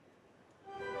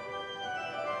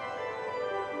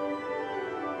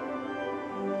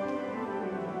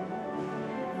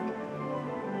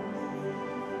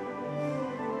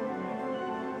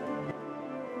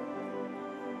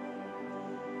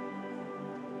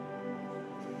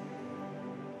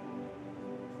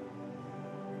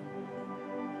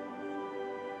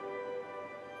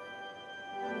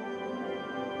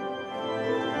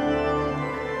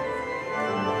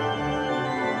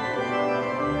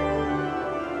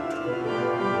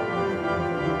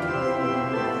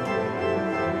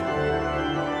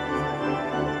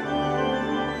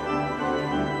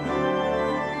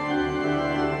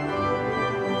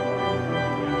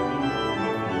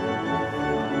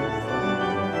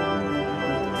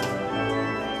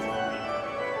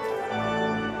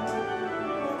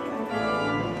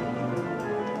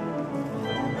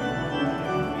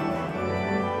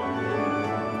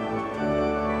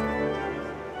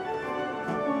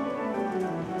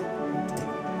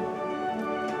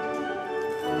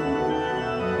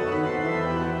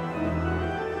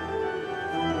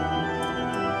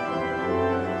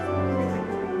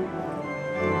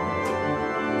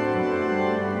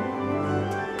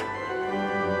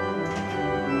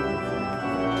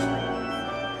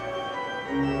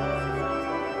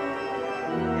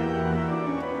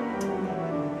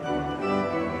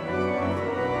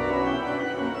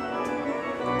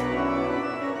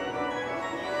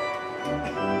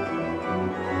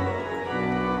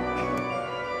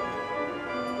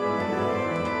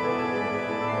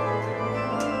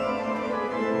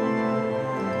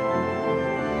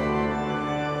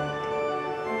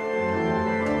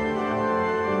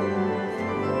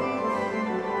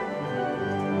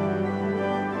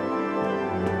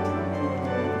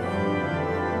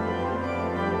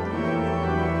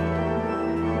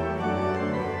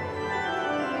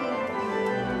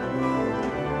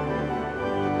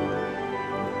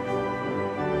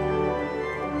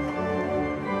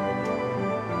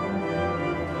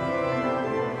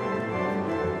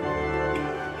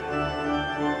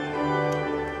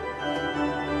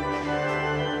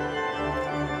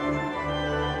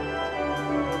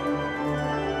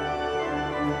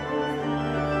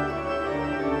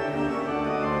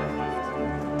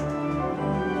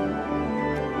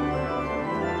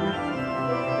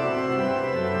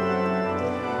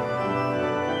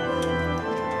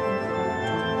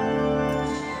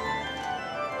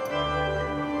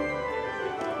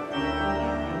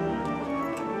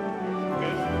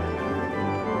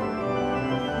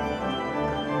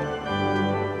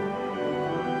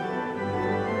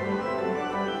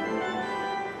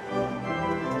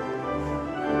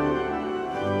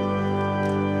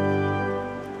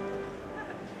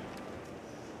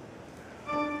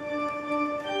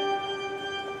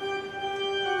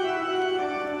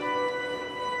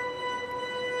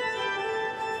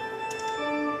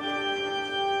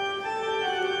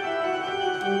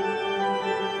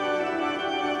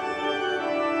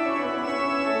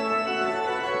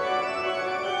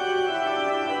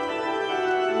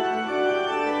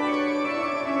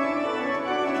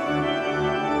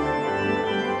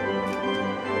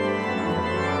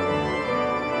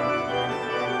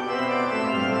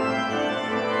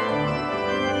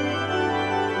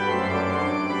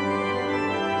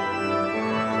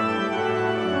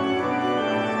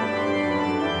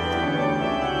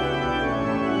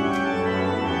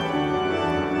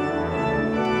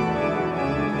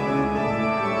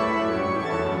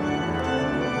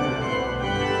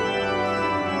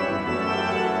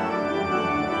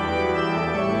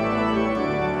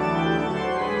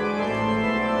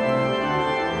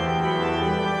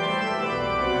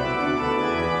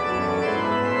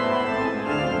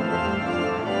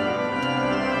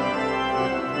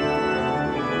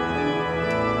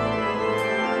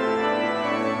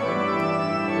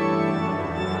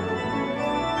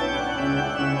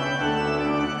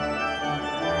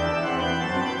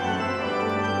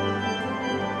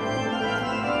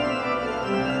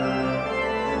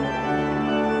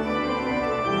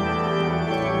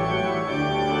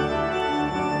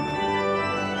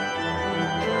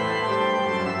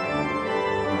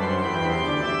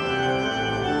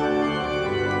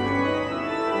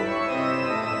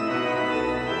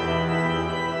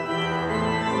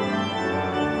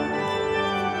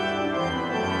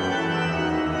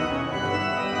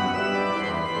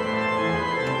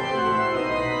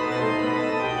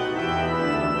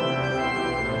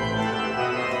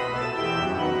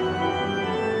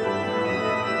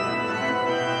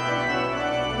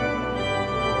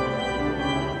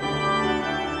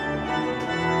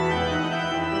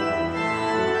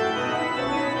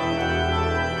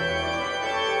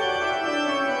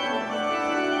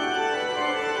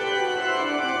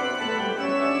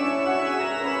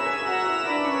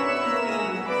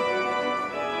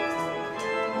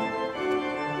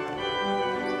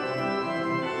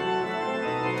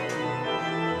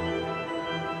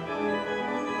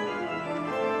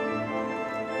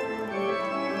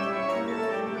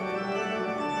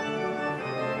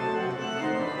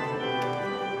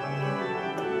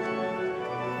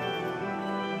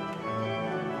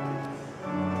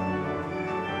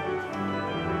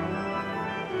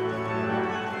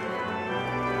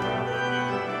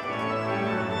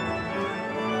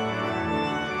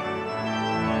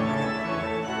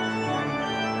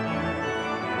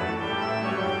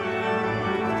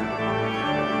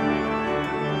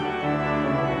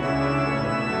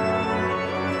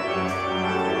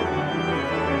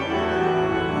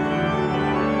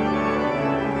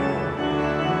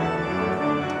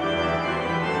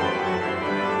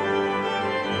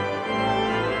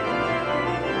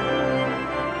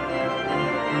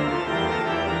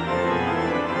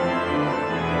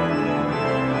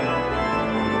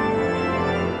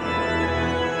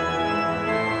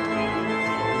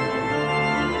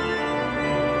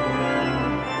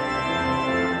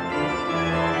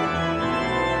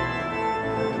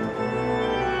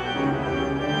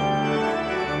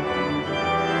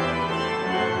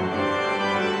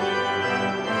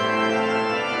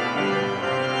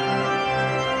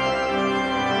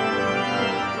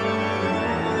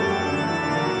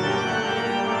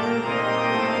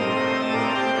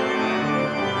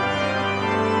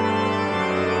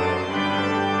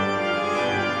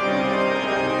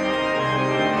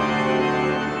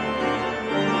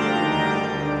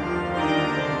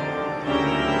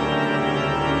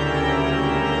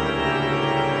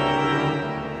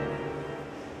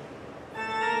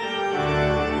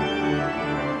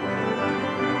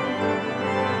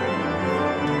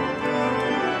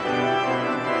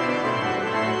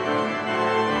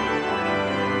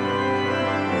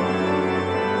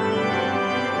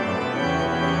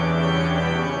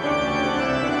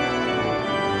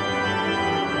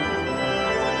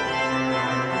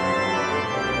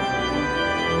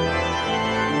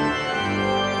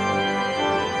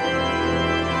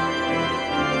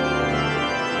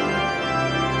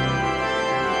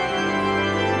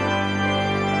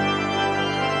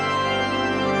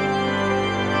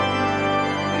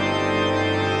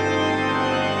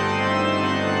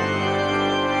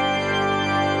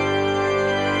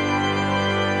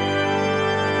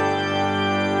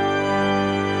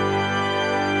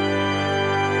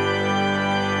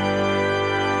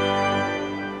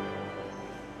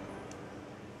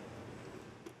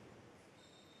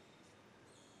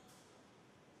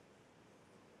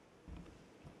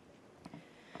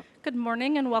Good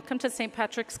morning and welcome to St.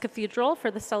 Patrick's Cathedral for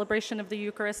the celebration of the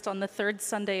Eucharist on the third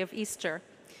Sunday of Easter.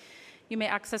 You may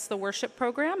access the worship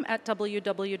program at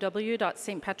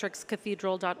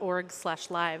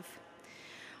www.stpatrickscathedral.org/live.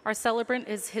 Our celebrant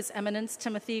is His Eminence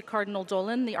Timothy Cardinal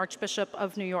Dolan, the Archbishop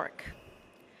of New York.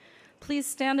 Please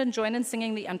stand and join in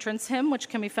singing the entrance hymn, which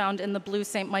can be found in the blue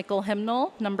St. Michael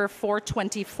hymnal, number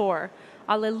 424.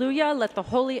 Alleluia, let the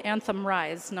holy anthem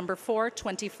rise, number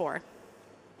 424.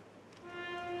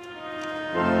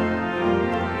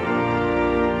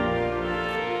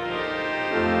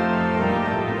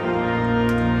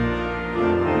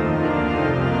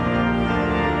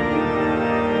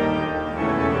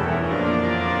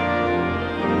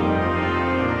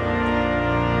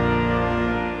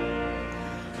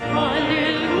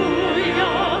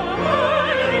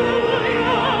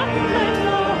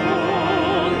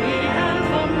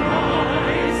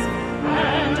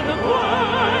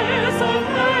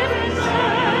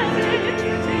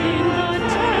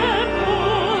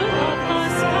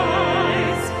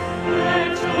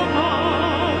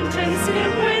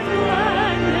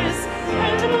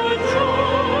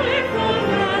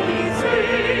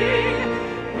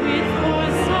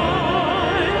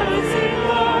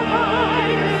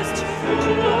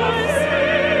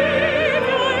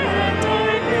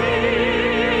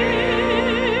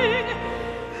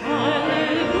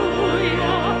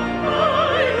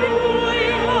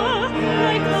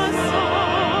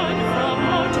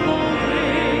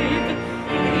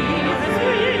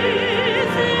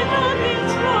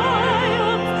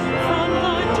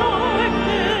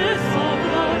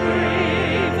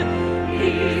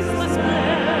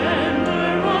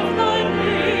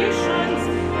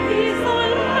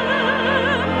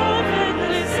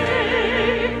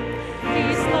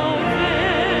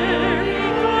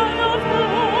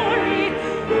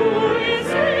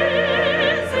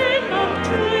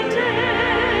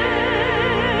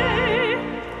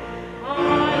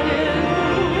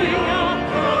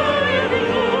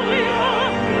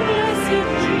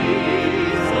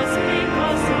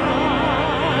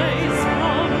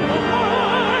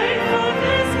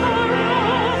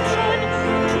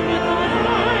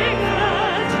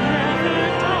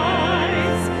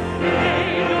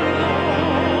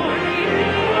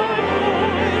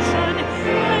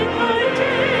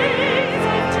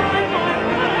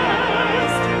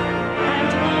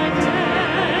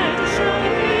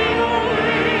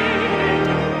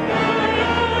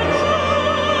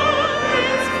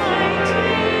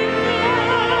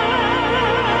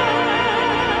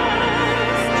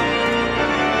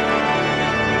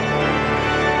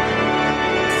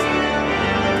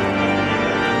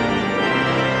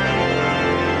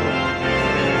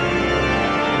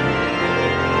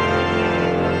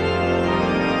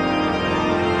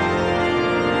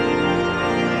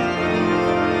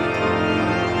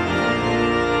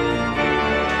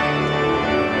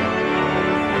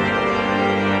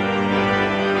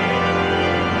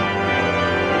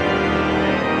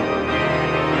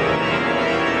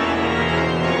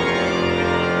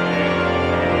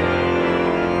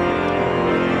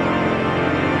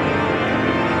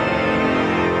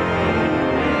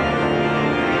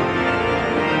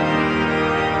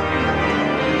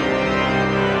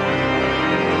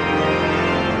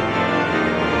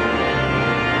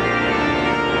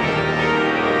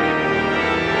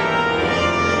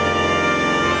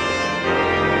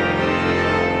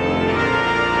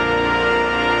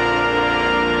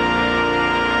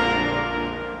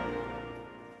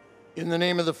 In the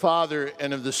name of the Father,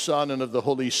 and of the Son, and of the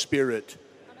Holy Spirit.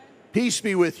 Amen. Peace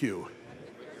be with you.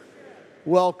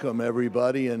 Welcome,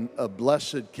 everybody, and a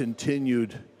blessed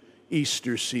continued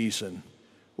Easter season.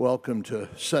 Welcome to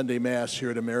Sunday Mass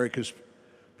here at America's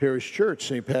Parish Church,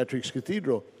 St. Patrick's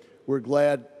Cathedral. We're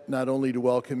glad not only to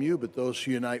welcome you, but those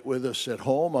who unite with us at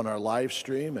home on our live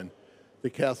stream and the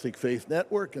Catholic Faith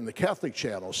Network and the Catholic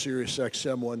Channel, Sirius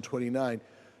XM 129.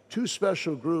 Two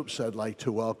special groups I'd like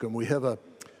to welcome. We have a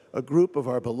group of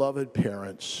our beloved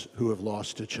parents who have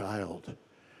lost a child,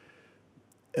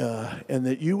 and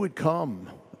that you would come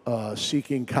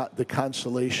seeking the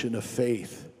consolation of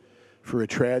faith for a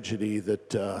tragedy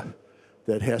that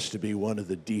has to be one of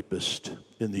the deepest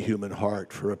in the human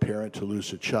heart. For a parent to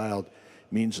lose a child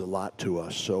means a lot to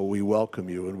us. So we welcome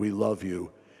you and we love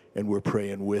you, and we're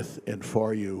praying with and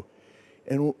for you.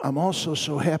 And I'm also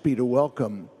so happy to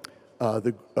welcome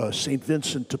the St.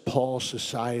 Vincent de Paul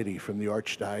Society from the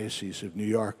Archdiocese of New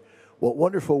York. What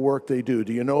wonderful work they do.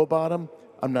 Do you know about them?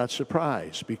 I'm not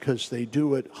surprised, because they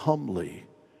do it humbly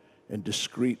and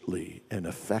discreetly and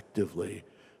effectively.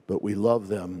 But we love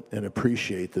them and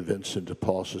appreciate the Vincent de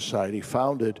Paul Society,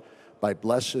 founded by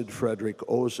Blessed Frederick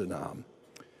Ozanam.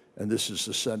 and this is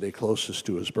the Sunday closest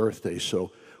to his birthday,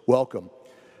 so welcome.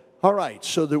 All right,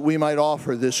 so that we might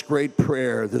offer this great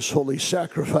prayer, this holy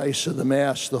sacrifice of the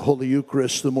Mass, the Holy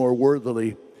Eucharist, the more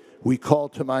worthily, we call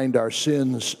to mind our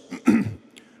sins.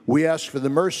 We ask for the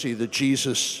mercy that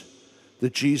Jesus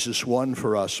won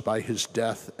for us by his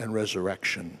death and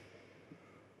resurrection.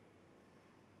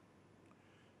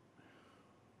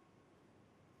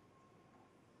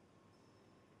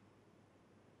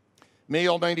 May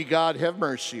Almighty God have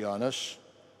mercy on us,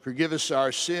 forgive us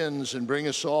our sins, and bring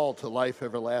us all to life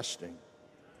everlasting.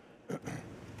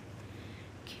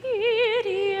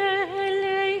 Kyrie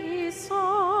eleison,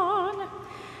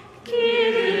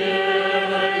 Kyrie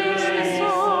eleison,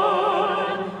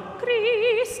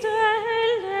 Christe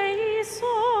eleison,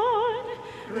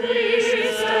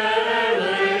 Christe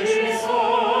eleison,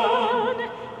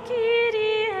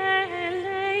 Kyrie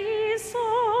eleison,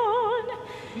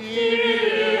 Kyrie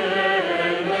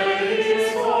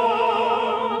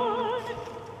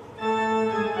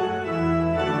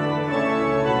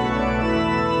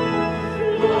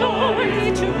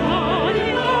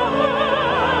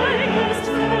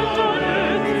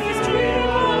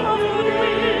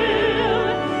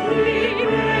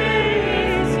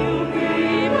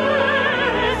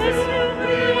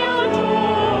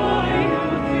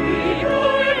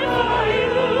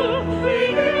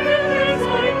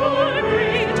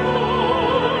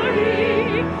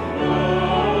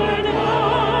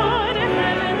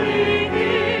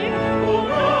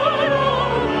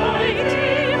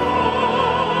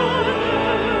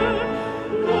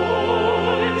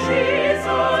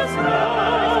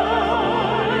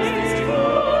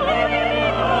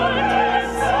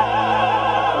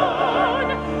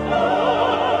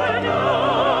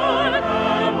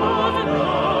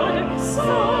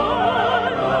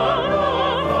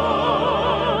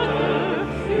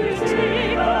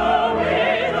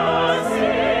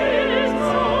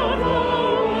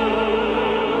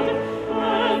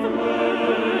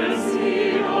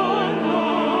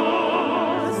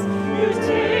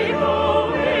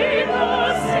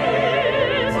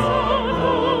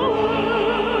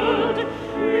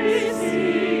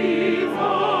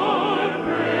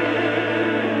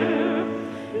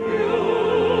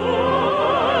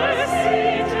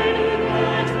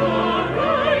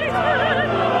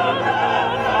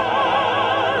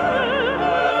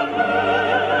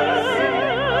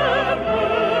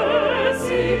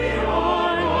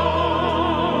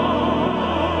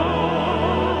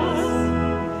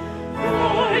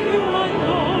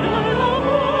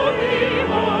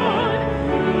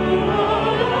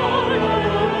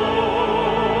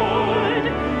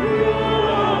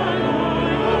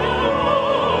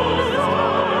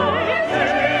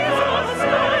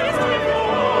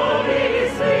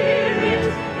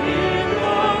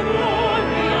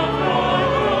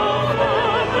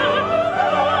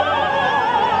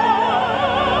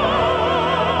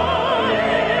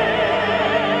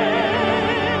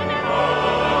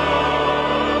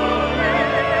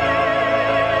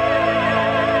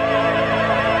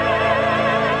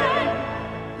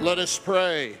Let us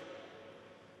pray.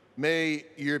 May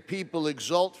your people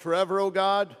exult forever, O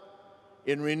God,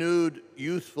 in renewed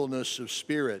youthfulness of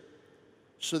spirit,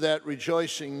 so that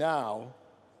rejoicing now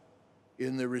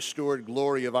in the restored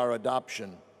glory of our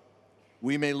adoption,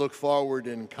 we may look forward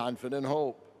in confident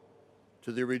hope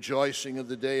to the rejoicing of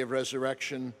the day of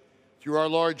resurrection through our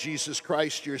Lord Jesus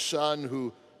Christ, your Son,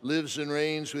 who lives and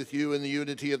reigns with you in the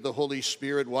unity of the Holy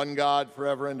Spirit, one God,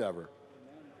 forever and ever.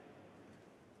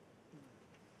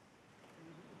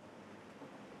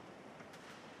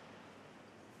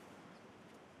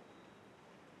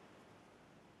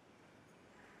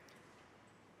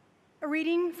 A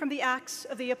reading from the Acts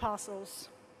of the Apostles.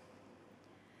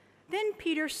 Then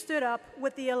Peter stood up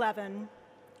with the 11,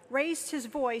 raised his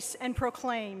voice, and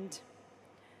proclaimed,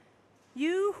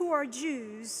 "You who are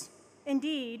Jews,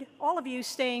 indeed, all of you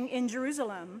staying in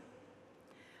Jerusalem,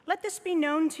 let this be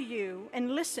known to you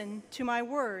and listen to my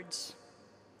words.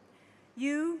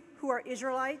 You who are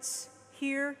Israelites,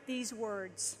 hear these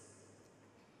words.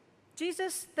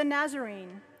 Jesus the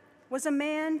Nazarene was a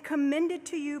man commended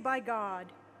to you by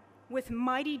God with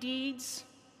mighty deeds,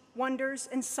 wonders,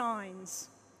 and signs,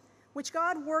 which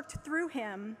God worked through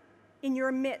him in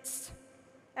your midst,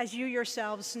 as you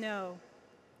yourselves know.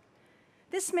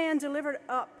 This man delivered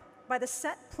up by the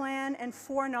set plan and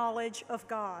foreknowledge of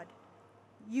God,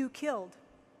 you killed,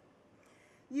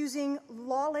 using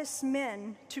lawless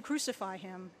men to crucify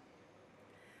him.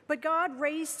 But God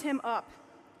raised him up,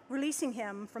 releasing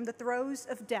him from the throes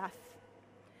of death,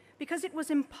 because it was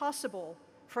impossible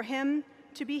for him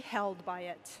to be held by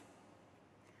it.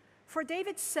 For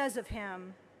David says of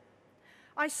him,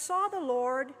 I saw the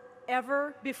Lord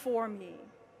ever before me.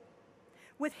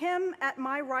 With him at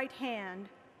my right hand,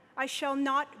 I shall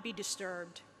not be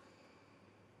disturbed.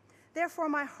 Therefore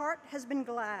my heart has been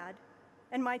glad,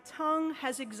 and my tongue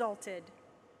has exulted.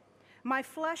 My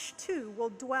flesh too will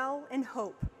dwell in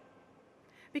hope,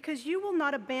 because you will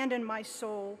not abandon my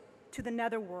soul to the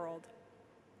netherworld,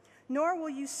 nor will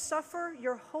you suffer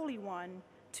your Holy One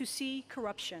to see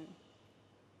corruption.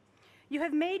 You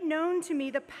have made known to me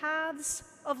the paths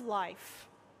of life.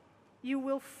 You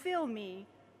will fill me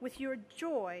with your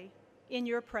joy in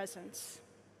your presence.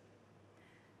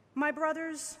 My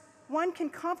brothers, one can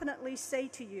confidently say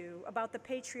to you about the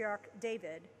patriarch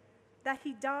David that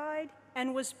he died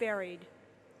and was buried,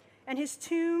 and his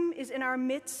tomb is in our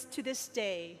midst to this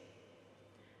day.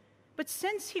 But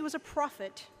since he was a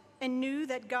prophet and knew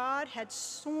that God had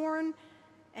sworn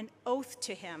an oath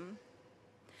to him,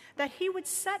 that he would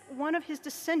set one of his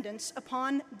descendants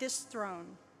upon this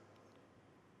throne,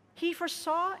 he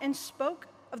foresaw and spoke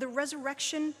of the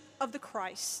resurrection of the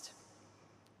Christ,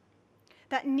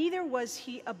 that neither was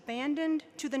he abandoned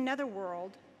to the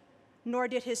netherworld, nor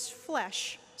did his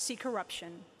flesh see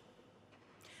corruption.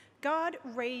 God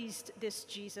raised this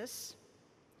Jesus.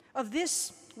 Of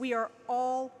this we are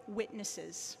all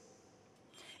witnesses.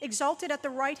 Exalted at the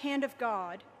right hand of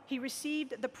God, he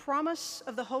received the promise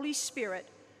of the Holy Spirit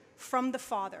from the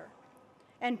Father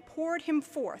and poured him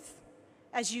forth,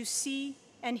 as you see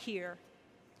and hear.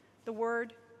 The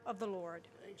word of the Lord.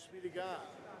 Thanks be to God.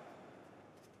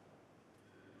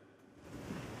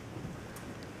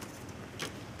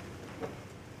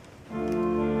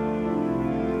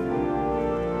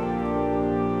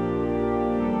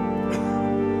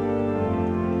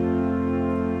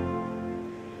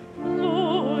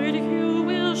 Lord, you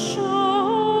will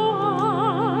show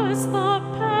us the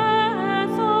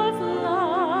path of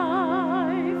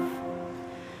life.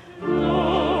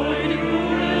 Lord, you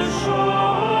will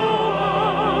show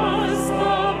us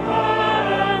the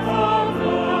path of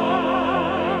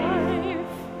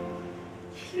life.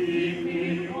 Keep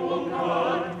me, O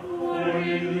God, for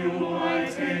in you I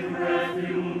take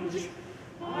refuge.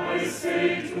 I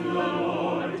say to the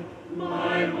Lord,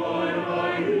 my Lord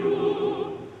are you.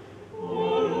 O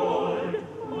Lord,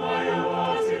 my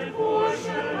allotted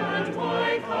portion and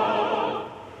my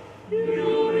cup,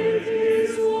 you it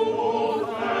is who hold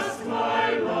fast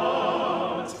my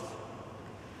lot.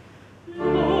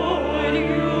 Lord,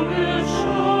 you will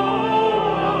show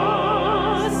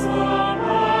us the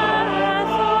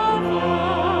path of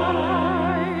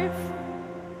life.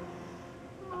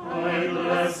 I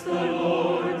bless the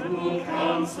Lord who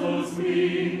counsels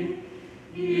me.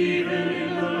 Even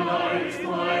in the night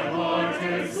my heart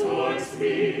exhorts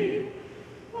me.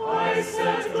 I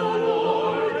set the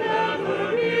Lord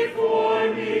ever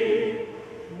before me.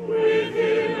 With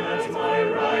him at my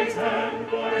right hand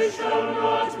I shall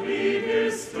not be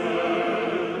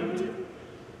disturbed.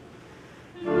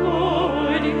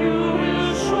 Lord, you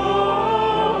will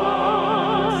show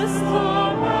us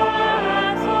the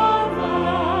path of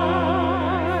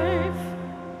life.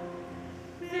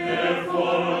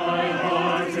 Therefore my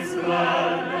heart is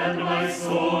glad and my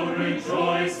soul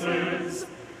rejoices.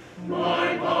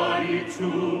 My body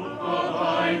too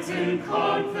abides in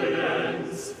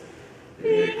confidence,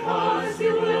 because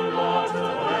you will not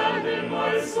abandon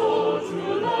my soul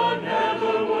to the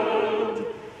netherworld,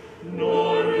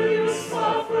 nor will you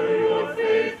suffer your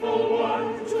faithful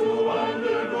one to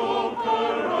undergo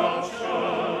corruption.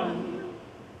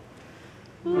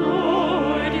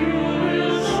 Lord, you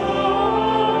will show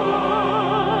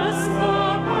us the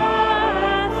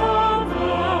path of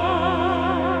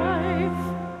life.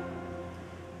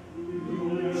 You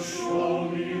will show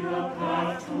me the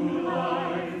path to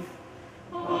life,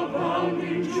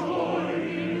 abounding joy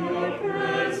in your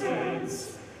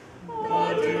presence, the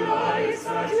delights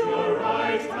at your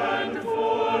right hand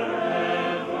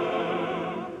forever.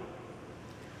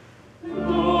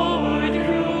 Lord, you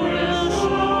will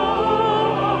show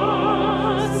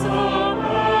us the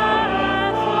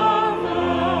path of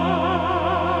life.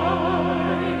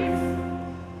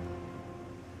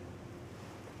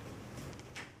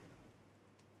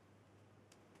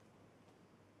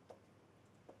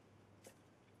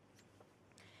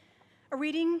 A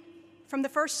reading from the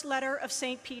first letter of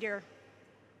St. Peter.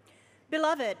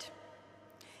 Beloved,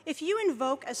 if you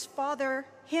invoke as Father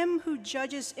him who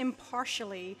judges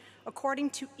impartially according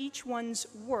to each one's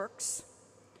works,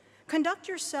 conduct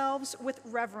yourselves with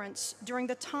reverence during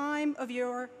the time of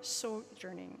your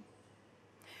sojourning,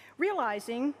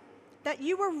 realizing that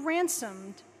you were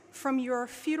ransomed from your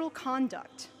futile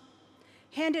conduct,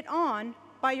 handed on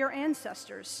by your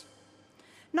ancestors,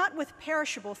 not with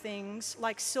perishable things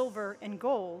like silver and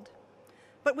gold,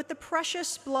 but with the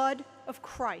precious blood of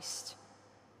Christ,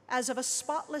 as of a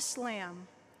spotless lamb,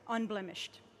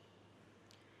 unblemished.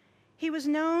 He was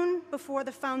known before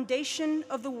the foundation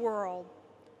of the world,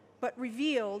 but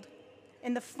revealed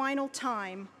in the final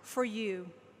time for you,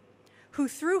 who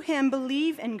through him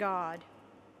believe in God,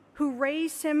 who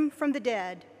raised him from the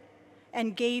dead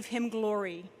and gave him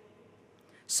glory,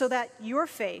 so that your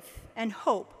faith and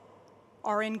hope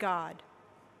are in God.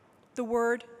 The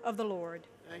word of the Lord.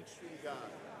 Thanks be to God.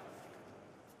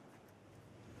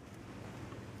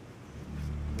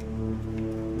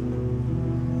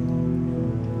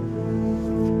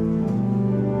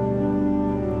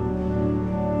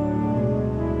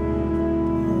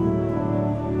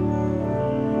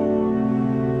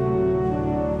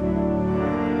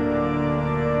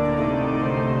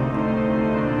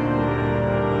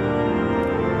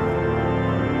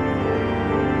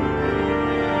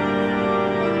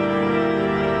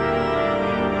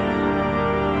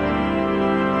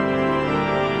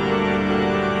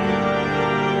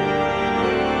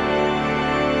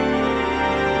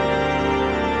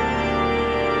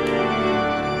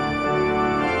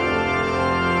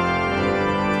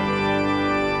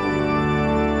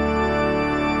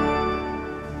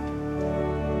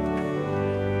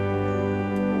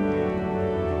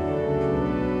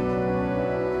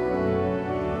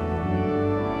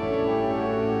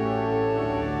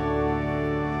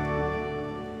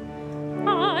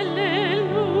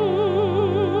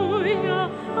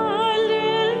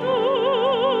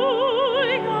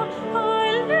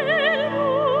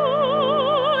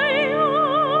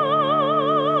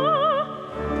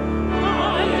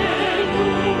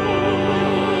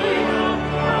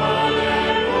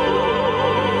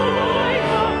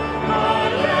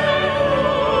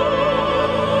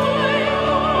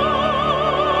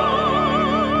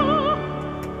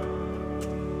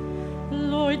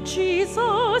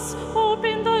 Jesus,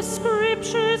 open the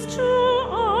scriptures to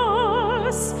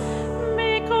us.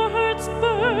 Make our hearts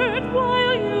burn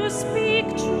while you speak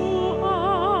to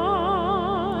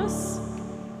us.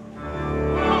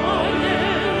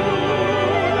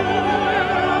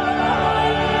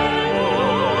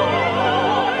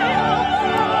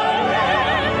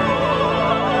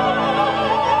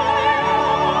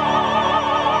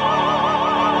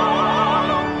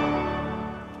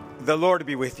 The Lord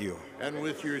be with you. And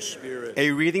with your spirit. A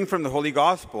reading from the Holy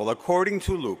Gospel according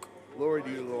to Luke. Glory to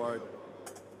you, Lord.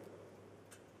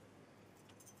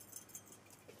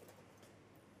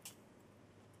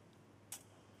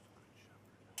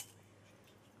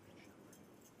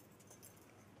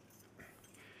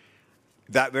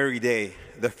 That very day,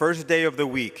 the first day of the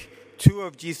week, 2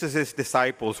 of Jesus'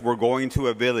 disciples were going to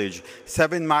a village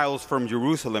 7 miles from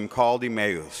Jerusalem called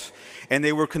Emmaus, and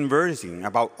they were conversing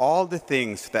about all the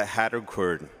things that had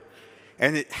occurred.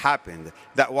 And it happened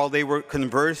that while they were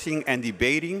conversing and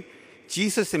debating,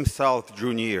 Jesus himself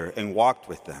drew near and walked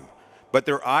with them, but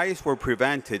their eyes were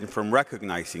prevented from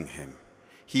recognizing him.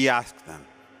 He asked them,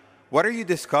 "What are you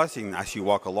discussing as you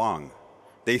walk along?"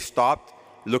 They stopped,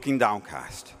 looking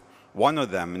downcast. One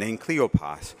of them, named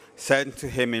Cleopas, said to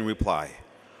him in reply,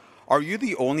 "Are you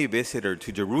the only visitor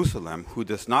to Jerusalem who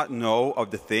does not know of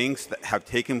the things that have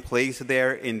taken place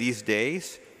there in these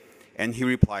days?" And he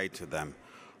replied to them,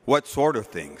 "What sort of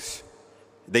things?"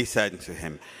 They said to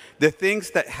him, "The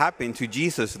things that happened to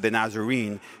Jesus the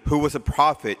Nazarene, who was a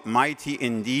prophet, mighty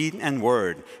in deed and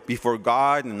word, before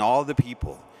God and all the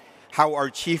people. How our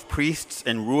chief priests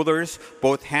and rulers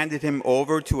both handed him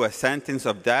over to a sentence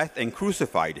of death and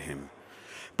crucified him.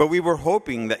 But we were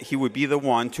hoping that he would be the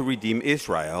one to redeem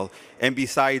Israel, and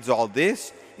besides all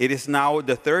this, it is now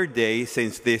the 3rd day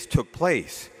since this took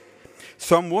place.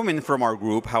 Some women from our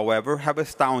group, however, have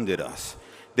astounded us.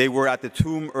 They were at the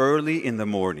tomb early in the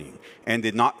morning and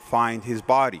did not find his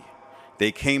body.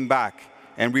 They came back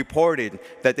and reported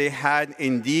that they had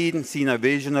indeed seen a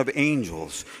vision of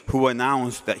angels who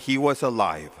announced that he was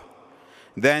alive.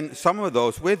 Then some of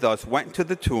those with us went to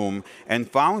the tomb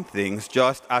and found things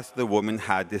just as the woman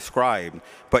had described,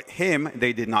 but him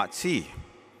they did not see."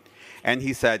 And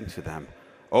he said to them,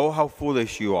 "Oh, how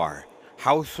foolish you are!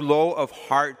 How slow of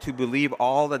heart to believe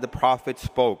all that the prophets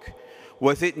spoke!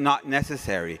 Was it not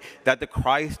necessary that the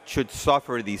Christ should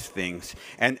suffer these things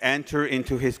and enter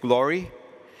into his glory?"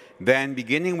 Then,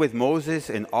 beginning with Moses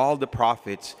and all the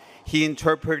prophets, he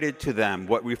interpreted to them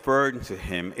what referred to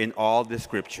him in all the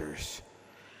scriptures.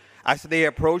 As they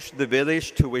approached the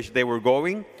village to which they were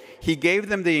going, he gave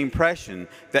them the impression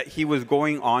that he was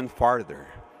going on farther.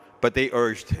 But they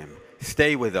urged him,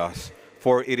 "Stay with us,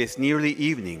 for it is nearly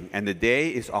evening and the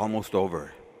day is almost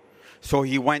over." So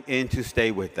he went in to stay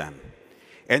with them.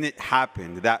 And it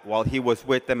happened that while he was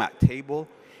with them at table,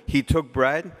 He took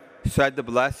bread, said the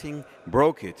blessing,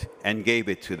 broke it, and gave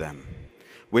it to them.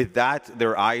 With that,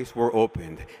 their eyes were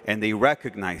opened, and they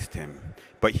recognized him,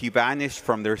 but he vanished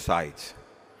from their sight.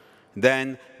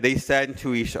 Then they said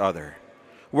to each other,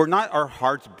 "Were not our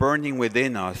hearts burning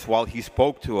within us while he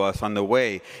spoke to us on the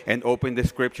way and opened the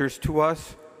scriptures to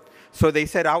us?" So they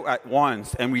set out at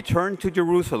once and returned to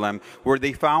Jerusalem, where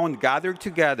they found gathered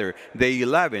together the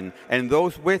 11 and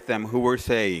those with them who were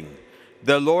saying,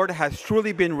 "The Lord has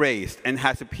truly been raised and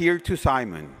has appeared to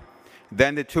Simon."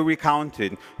 Then the two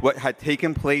recounted what had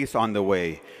taken place on the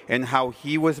way and how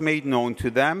he was made known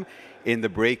to them in the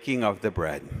breaking of the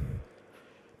bread.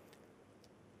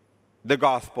 The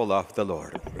Gospel of the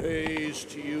Lord. Praise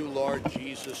to you, Lord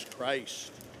Jesus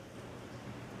Christ.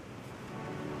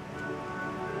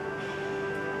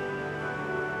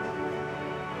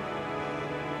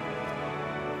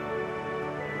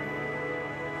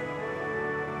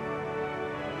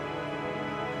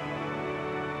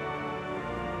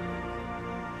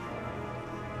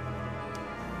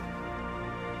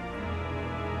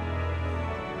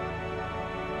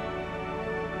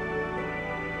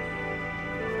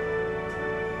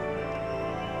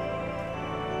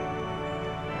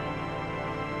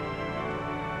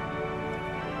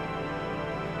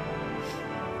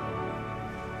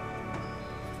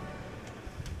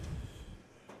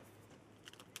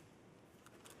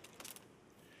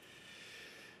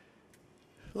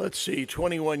 Let's see,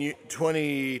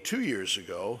 22 years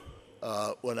ago,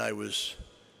 when I was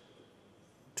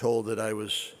told that I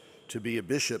was to be a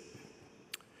bishop,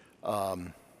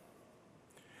 obviously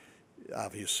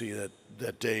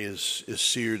that day is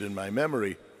seared in my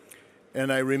memory.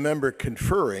 And I remember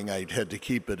conferring, I had to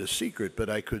keep it a secret, but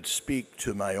I could speak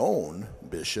to my own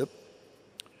bishop,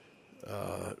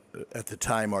 at the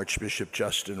time Archbishop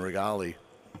Justin Regali,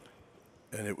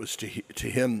 and it was to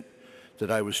him that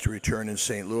I was to return in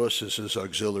St. Louis as his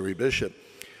auxiliary bishop.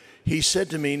 He said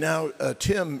to me, "Now,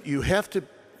 Tim, you have to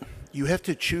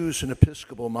choose an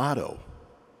Episcopal motto."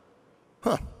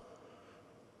 I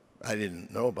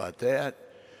didn't know about that.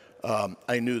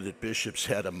 I knew that bishops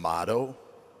had a motto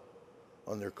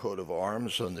on their coat of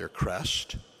arms, on their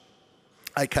crest.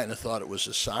 I kind of thought it was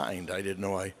assigned. I didn't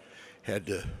know I had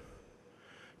to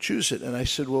choose it. And I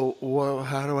said, well,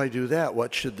 how do I do that?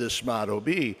 What should this motto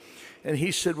be? And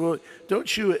he said, well,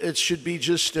 it should be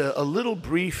just a little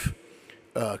brief,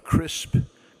 crisp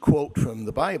quote from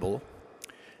the Bible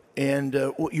and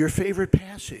your favorite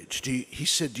passage. He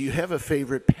said, do you have a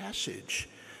favorite passage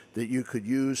that you could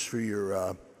use for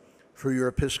your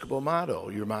Episcopal motto,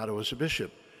 your motto as a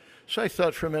bishop? So I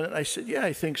thought for a minute, and I said, yeah,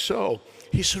 I think so.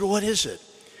 He said, what is it?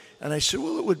 And I said,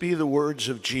 well, it would be the words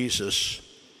of Jesus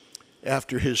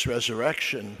after his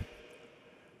resurrection,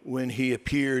 when he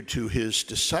appeared to his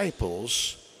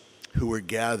disciples who were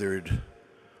gathered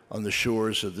on the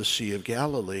shores of the Sea of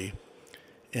Galilee.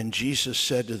 And Jesus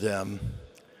said to them,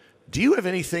 do you have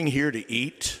anything here to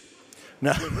eat?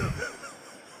 Now,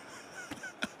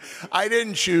 I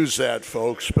didn't choose that,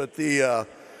 folks, but that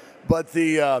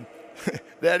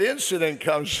incident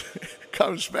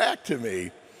comes back to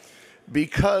me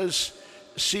because,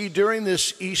 see, during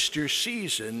this Easter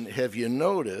season, have you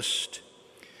noticed,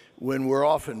 when we're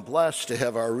often blessed to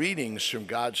have our readings from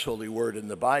God's holy word in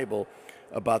the Bible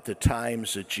about the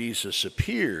times that Jesus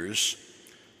appears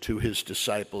to his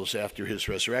disciples after his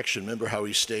resurrection. Remember how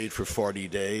he stayed for 40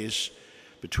 days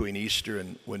between Easter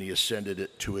and when he ascended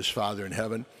it to his Father in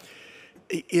heaven?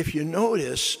 If you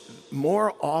notice,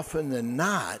 more often than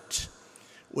not,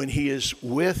 when he is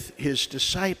with his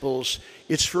disciples,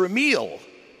 it's for a meal.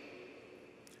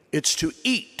 It's to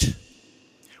eat.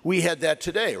 We had that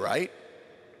today, right?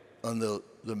 On the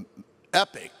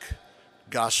epic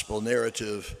gospel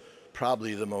narrative,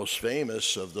 probably the most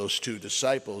famous of those two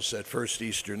disciples that first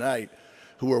Easter night,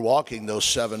 who were walking those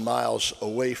 7 miles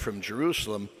away from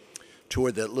Jerusalem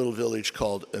toward that little village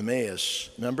called Emmaus.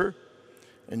 Remember?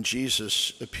 And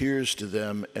Jesus appears to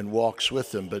them and walks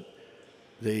with them, but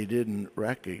they didn't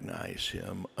recognize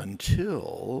him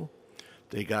until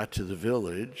they got to the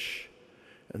village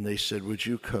and they said, would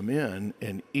you come in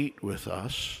and eat with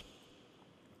us?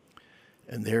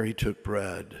 And there he took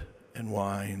bread and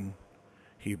wine.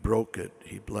 He broke it,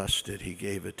 he blessed it, he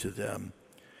gave it to them.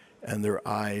 And their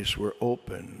eyes were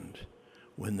opened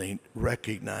when they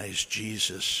recognized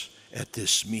Jesus at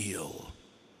this meal,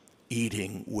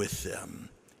 eating with them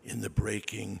in the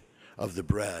breaking of the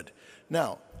bread.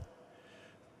 Now,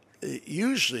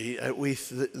 usually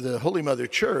the Holy Mother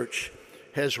Church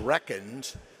has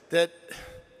reckoned that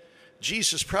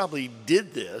Jesus probably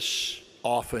did this,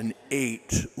 often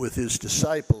ate with his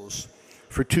disciples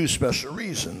for two special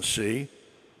reasons, see?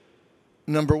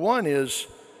 Number one is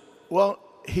Well,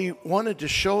 he wanted to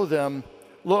show them,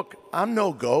 look, I'm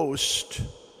no ghost.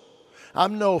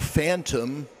 I'm no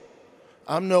phantom.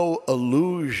 I'm no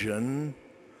illusion.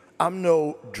 I'm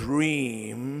no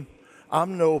dream.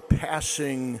 I'm no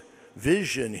passing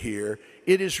vision here.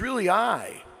 It is really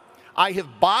I. I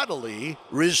have bodily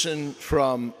risen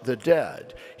from the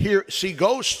dead. Here, see,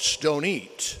 ghosts don't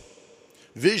eat.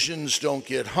 Visions don't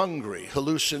get hungry.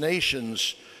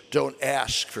 Hallucinations don't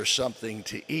ask for something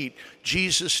to eat.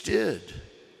 Jesus did,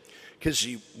 because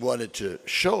he wanted to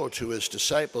show to his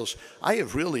disciples, I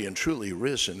have really and truly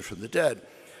risen from the dead.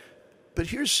 But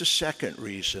here's the second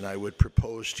reason I would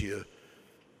propose to you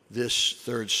this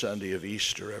third Sunday of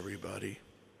Easter, everybody.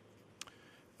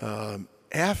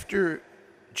 After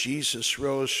Jesus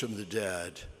rose from the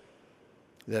dead,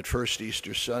 that first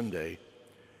Easter Sunday,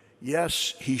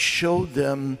 yes, he showed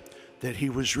them that he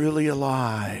was really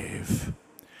alive.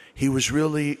 He was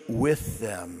really with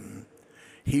them.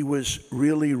 He was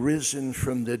really risen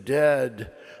from the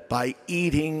dead by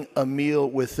eating a meal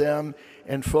with them.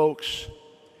 And folks,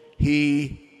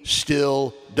 he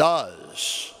still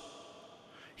does.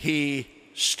 He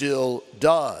still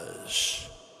does.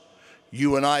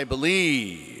 You and I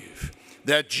believe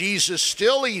that Jesus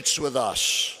still eats with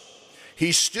us.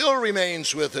 He still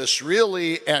remains with us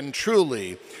really and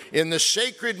truly in the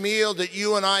sacred meal that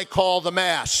you and I call the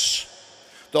Mass,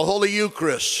 the Holy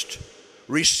Eucharist,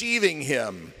 receiving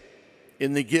him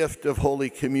in the gift of Holy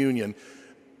Communion.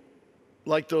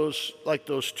 Like those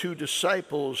two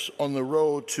disciples on the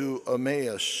road to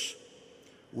Emmaus,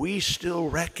 we still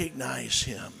recognize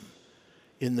him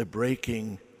in the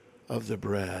breaking of the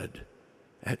bread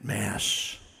at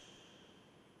Mass.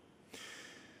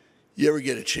 You ever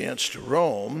get a chance to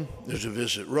Rome, there's a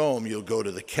visit Rome, you'll go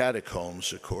to the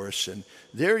catacombs, of course, and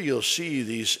there you'll see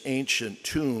these ancient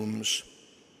tombs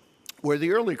where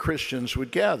the early Christians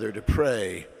would gather to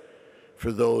pray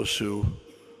for those who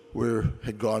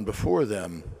had gone before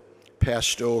them,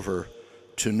 passed over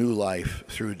to new life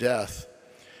through death,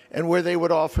 and where they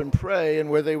would often pray and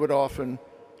where they would often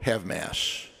have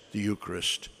Mass, the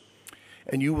Eucharist.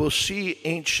 And you will see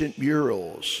ancient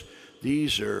murals.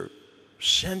 These are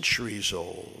centuries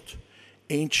old,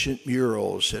 ancient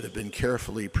murals that have been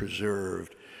carefully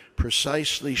preserved,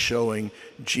 precisely showing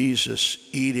Jesus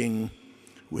eating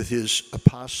with his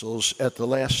apostles at the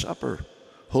Last Supper,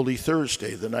 Holy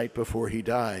Thursday, the night before he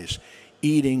dies,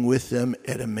 eating with them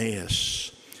at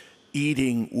Emmaus,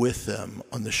 eating with them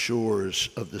on the shores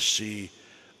of the Sea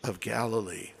of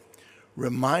Galilee,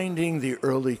 reminding the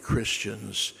early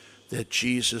Christians that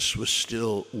Jesus was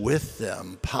still with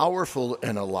them, powerful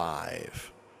and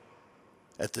alive,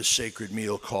 at the sacred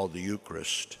meal called the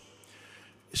Eucharist.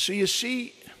 So you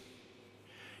see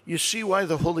why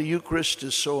the Holy Eucharist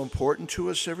is so important to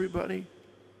us, everybody?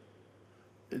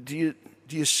 Do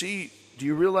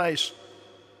you realize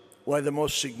why the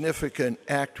most significant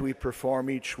act we perform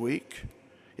each week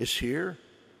is here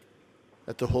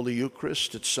at the Holy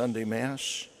Eucharist at Sunday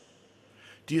Mass?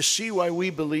 Do you see why we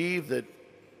believe that,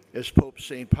 as Pope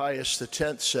St. Pius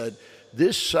X said,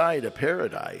 this side of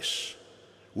paradise,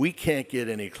 we can't get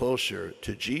any closer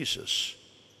to Jesus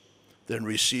than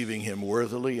receiving him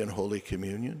worthily in Holy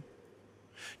Communion?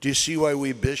 Do you see why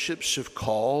we bishops have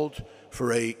called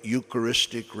for a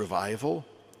Eucharistic revival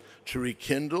to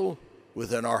rekindle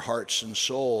within our hearts and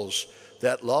souls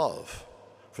that love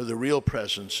for the real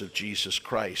presence of Jesus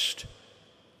Christ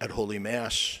at Holy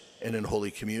Mass and in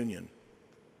Holy Communion?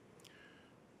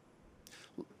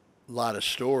 A lot of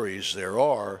stories there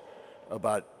are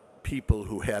about people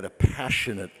who had a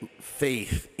passionate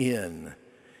faith in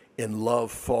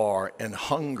love for, and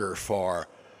hunger for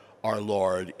our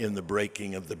Lord in the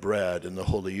breaking of the bread in the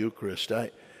Holy Eucharist.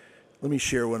 Let me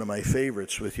share one of my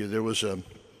favorites with you. There was a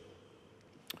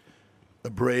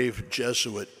brave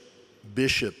Jesuit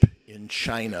bishop in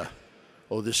China.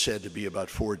 Oh, this had to be about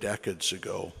 4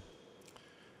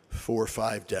 or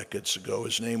 5 decades ago.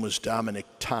 His name was Dominic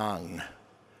Tang.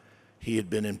 He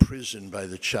had been imprisoned by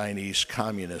the Chinese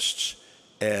communists,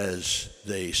 as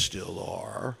they still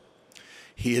are.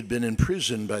 He had been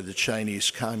imprisoned by the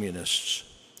Chinese communists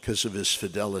because of his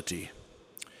fidelity.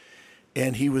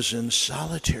 And he was in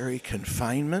solitary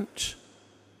confinement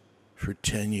for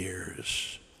 10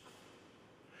 years.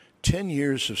 10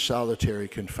 years of solitary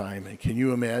confinement. Can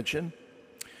you imagine?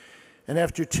 And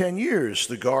after 10 years,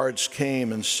 the guards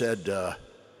came and said,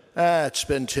 it's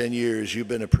been 10 years. You've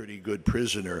been a pretty good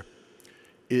prisoner.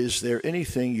 Is there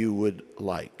anything you would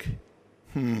like?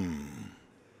 Can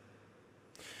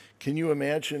you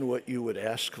imagine what you would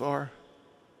ask for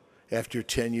after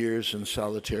 10 years in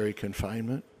solitary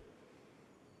confinement?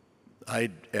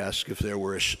 I'd ask if there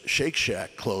were a Shake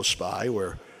Shack close by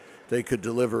where they could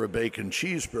deliver a bacon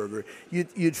cheeseburger.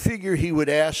 You'd figure he would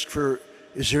ask for,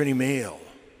 is there any mail?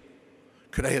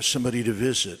 Could I have somebody to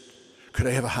visit? Could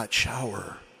I have a hot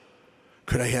shower?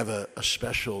 Could I have a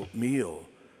special meal,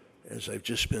 as I've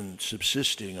just been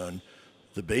subsisting on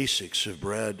the basics of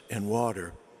bread and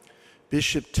water?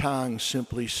 Bishop Tong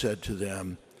simply said to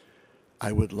them,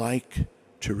 I would like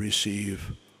to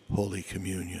receive Holy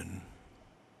Communion.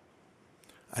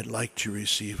 I'd like to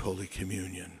receive Holy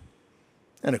Communion.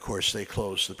 And of course, they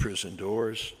closed the prison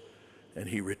doors, and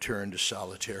he returned to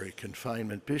solitary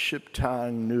confinement. Bishop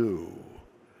Tong knew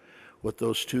what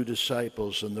those two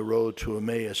disciples on the road to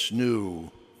Emmaus knew.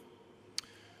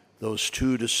 Those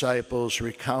two disciples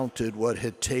recounted what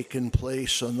had taken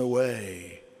place on the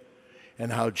way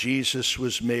and how Jesus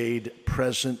was made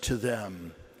present to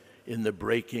them in the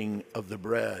breaking of the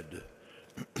bread.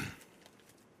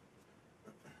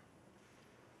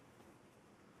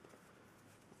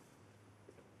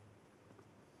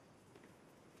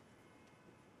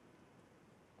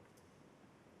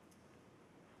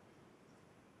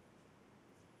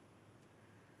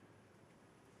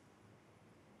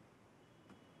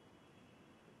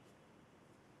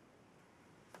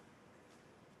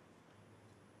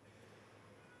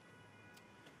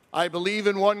 I believe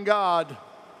in one God,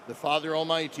 the Father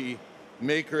Almighty,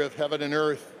 maker of heaven and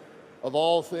earth, of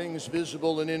all things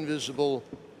visible and invisible.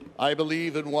 I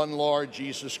believe in one Lord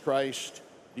Jesus Christ,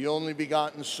 the only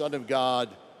begotten Son of God,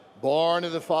 born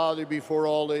of the Father before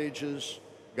all ages,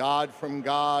 God from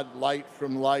God, light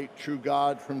from light, true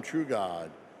God from true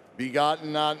God,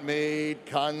 begotten, not made,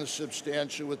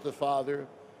 consubstantial with the Father.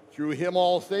 Through him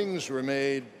all things were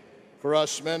made. For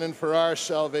us men and for our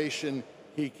salvation,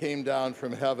 he came down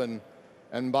from heaven,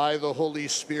 and by the Holy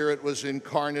Spirit was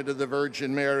incarnate of the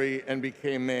Virgin Mary and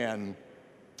became man.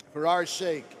 For our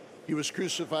sake, he was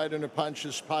crucified under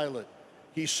Pontius Pilate.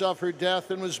 He suffered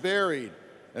death and was buried,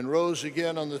 and rose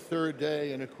again on the third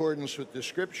day in accordance with the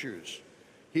Scriptures.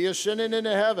 He ascended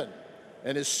into heaven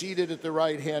and is seated at the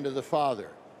right hand of the Father.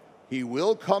 He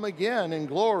will come again in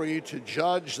glory to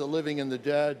judge the living and the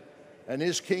dead, and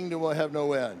his kingdom will have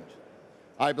no end.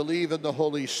 I believe in the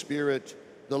Holy Spirit,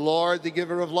 the Lord, the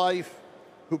giver of life,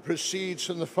 who proceeds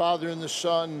from the Father and the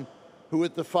Son, who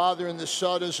with the Father and the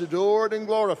Son is adored and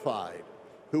glorified,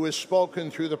 who has spoken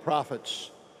through the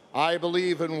prophets. I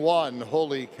believe in one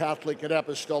holy Catholic and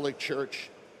Apostolic Church.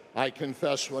 I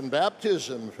confess one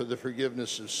baptism for the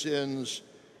forgiveness of sins,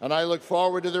 and I look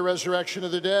forward to the resurrection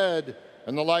of the dead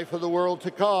and the life of the world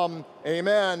to come.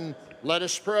 Amen. Let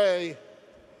us pray.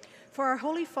 For our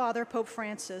Holy Father, Pope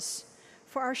Francis,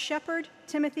 for our shepherd,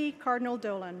 Timothy Cardinal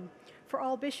Dolan, for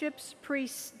all bishops,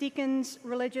 priests, deacons,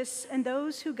 religious, and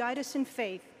those who guide us in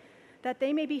faith, that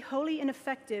they may be holy and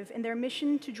effective in their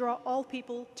mission to draw all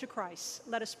people to Christ.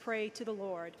 Let us pray to the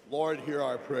Lord. Lord, hear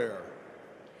our prayer.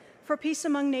 For peace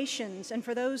among nations and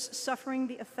for those suffering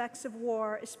the effects of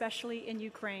war, especially in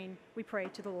Ukraine, we pray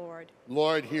to the Lord.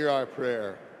 Lord, hear our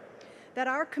prayer. That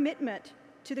our commitment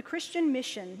to the Christian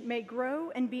mission may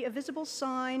grow and be a visible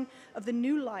sign of the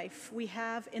new life we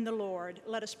have in the Lord.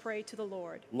 Let us pray to the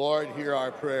Lord. Lord, hear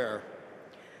our prayer.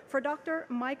 For Dr.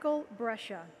 Michael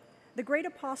Brescia, the great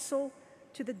apostle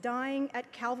to the dying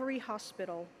at Calvary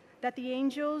Hospital, that the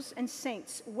angels and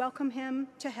saints welcome him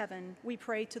to heaven, we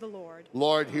pray to the Lord.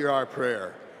 Lord, hear our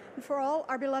prayer. And for all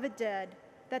our beloved dead,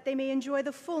 that they may enjoy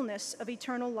the fullness of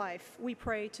eternal life, we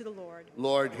pray to the Lord.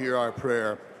 Lord, hear our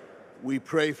prayer. We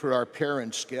pray for our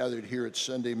parents gathered here at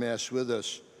Sunday Mass with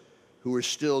us who are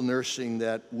still nursing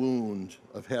that wound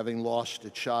of having lost a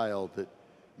child, that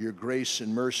your grace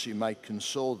and mercy might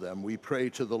console them. We pray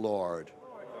to the Lord.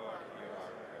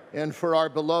 And for our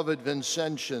beloved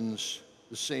Vincentians,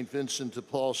 the St. Vincent de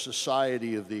Paul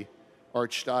Society of the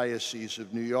Archdiocese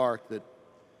of New York,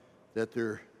 that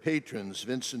their patrons,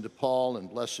 Vincent de Paul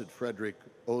and Blessed Frederick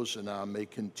Ozanam, may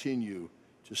continue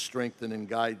to strengthen and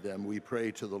guide them. We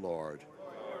pray to the Lord.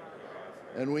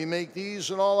 And we make these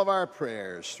and all of our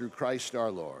prayers through Christ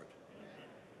our Lord.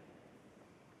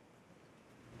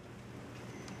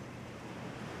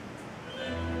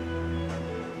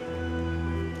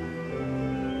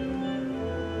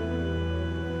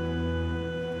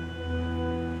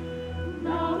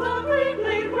 Now the great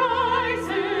lake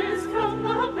rises from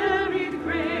the buried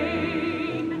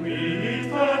grain. We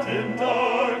that in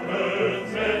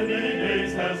darkness many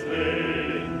days has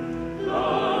lain.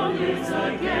 Long is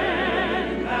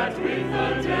again that with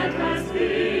the dead has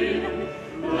been.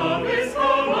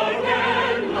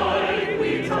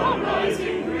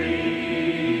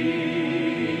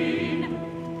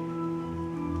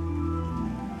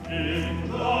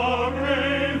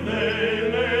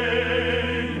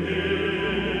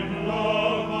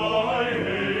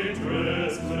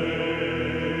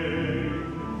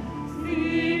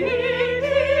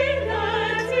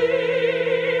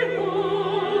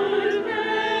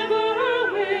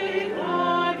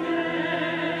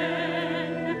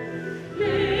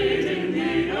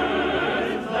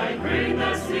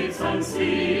 and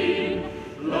sing.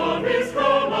 Love is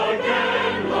come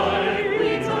again, like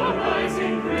wheat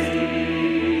arising green.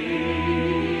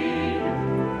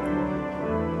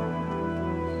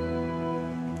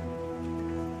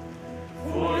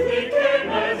 For he came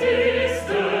at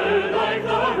Easter like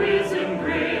the risen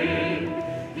grain.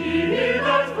 He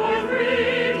that for 3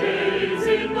 days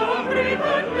in the grave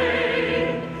had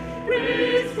lain,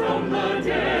 raised from the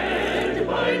dead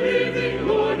by living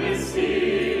Lord is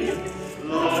seen.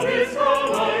 Love is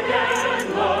come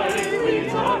again like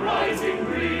wheat arising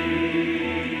green.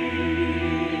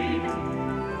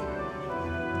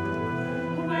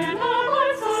 When our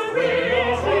hearts are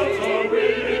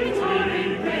weary,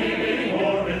 turning pain,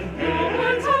 no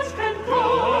touch can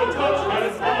call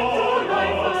us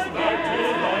back to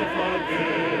life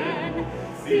again.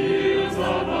 Fields of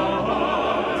our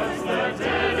hearts that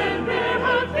dead and bare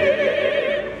have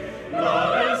been,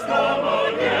 love has come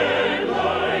again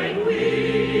like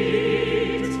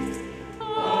wheat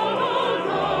arising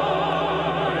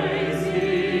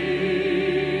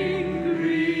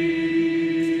green.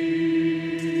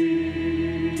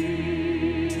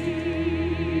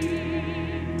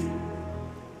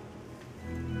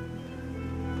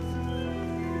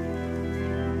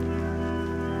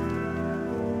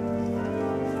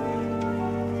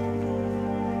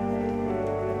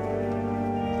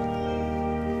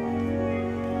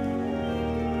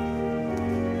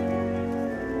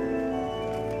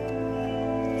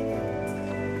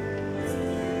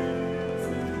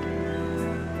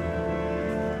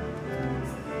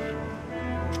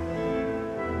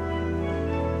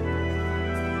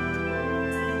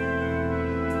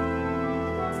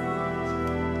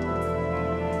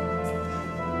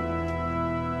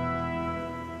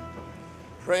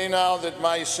 Pray now that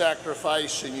my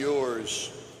sacrifice and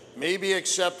yours may be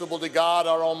acceptable to God,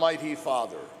 our Almighty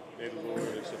Father. May the Lord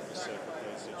accept the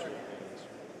sacrifice at your hands.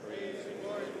 Praise and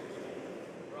glory.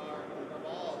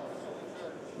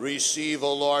 Receive,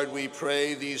 O Lord, we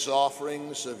pray, these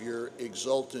offerings of your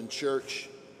exultant church.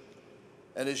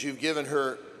 And as you've given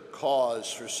her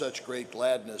cause for such great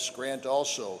gladness, grant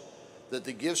also that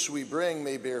the gifts we bring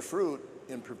may bear fruit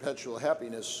in perpetual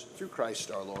happiness through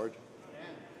Christ our Lord.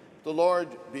 The Lord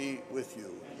be with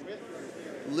you.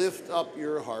 Lift up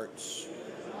your hearts.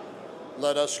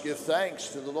 Let us give thanks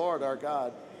to the Lord our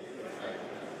God.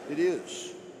 It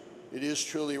is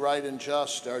truly right and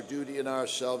just, our duty and our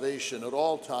salvation at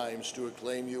all times to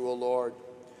acclaim you, O Lord,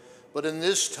 but in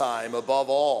this time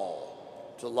above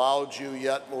all to laud you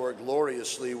yet more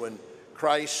gloriously when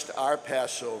Christ, our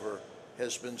Passover,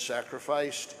 has been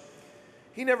sacrificed.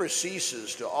 He never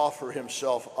ceases to offer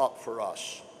himself up for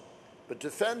us, but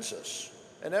defends us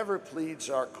and ever pleads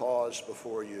our cause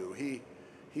before you.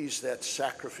 He's that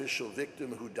sacrificial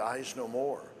victim who dies no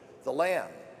more, the Lamb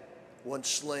once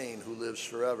slain who lives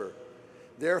forever.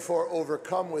 Therefore,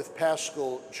 overcome with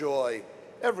paschal joy,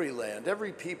 every land,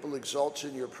 every people exults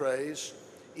in your praise.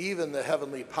 Even the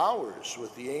heavenly powers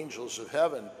with the angels of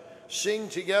heaven sing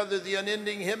together the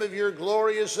unending hymn of your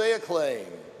glory as they acclaim.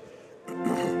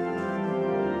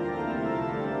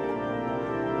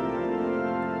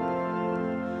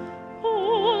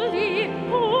 Holy,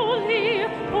 holy,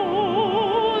 holy,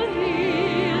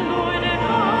 Lord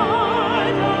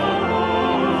God of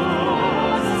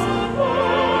hosts,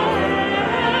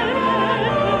 forever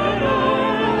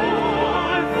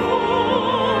are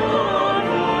full of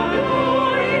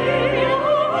glory.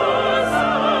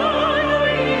 Hosanna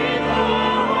in the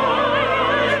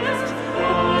highest,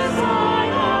 Hosanna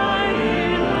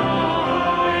in the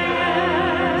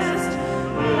highest.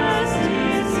 Blessed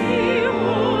is he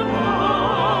who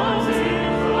comes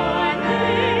in the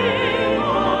name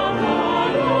of the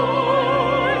Lord.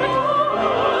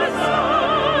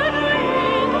 Hosanna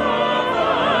in the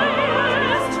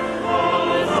highest,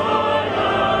 Hosanna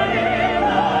in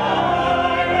the highest.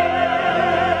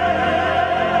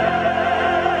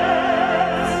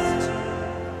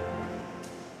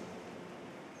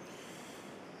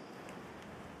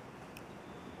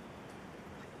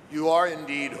 You are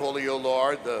indeed holy, O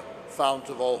Lord, the fount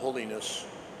of all holiness.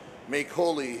 Make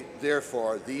holy,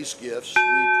 therefore, these gifts,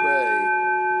 we pray,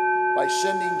 by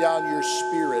sending down your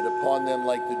Spirit upon them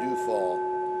like the dewfall,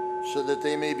 so that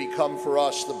they may become for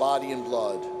us the body and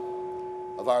blood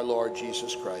of our Lord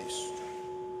Jesus Christ.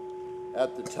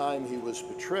 At the time he was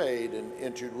betrayed and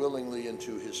entered willingly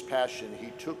into his passion,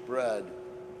 he took bread,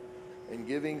 and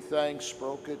giving thanks,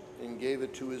 broke it and gave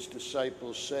it to his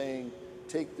disciples, saying,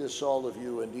 "Take this, all of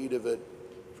you, and eat of it,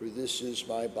 for this is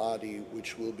my body,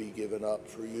 which will be given up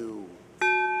for you."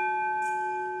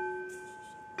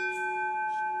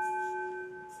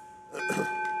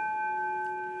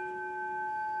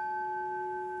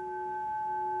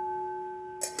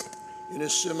 In a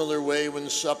similar way, when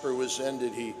supper was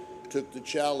ended, he took the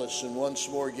chalice, and once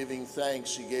more giving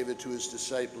thanks, he gave it to his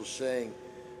disciples, saying,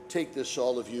 "Take this,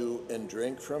 all of you, and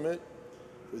drink from it,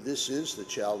 for this is the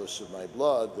chalice of my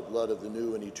blood, the blood of the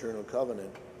new and eternal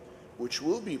covenant, which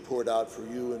will be poured out for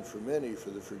you and for many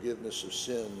for the forgiveness of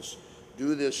sins.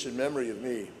 Do this in memory of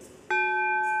me."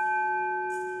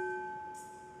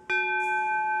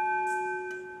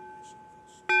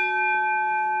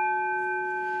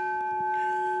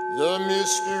 The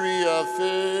mystery of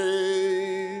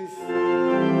faith.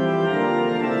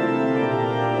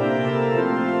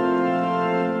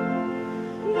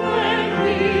 When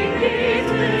we eat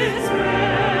this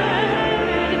bread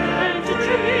and drink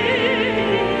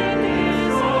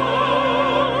this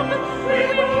cup, we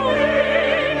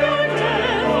proclaim your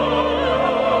death, O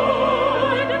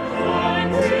Lord,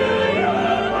 until you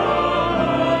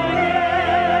come again.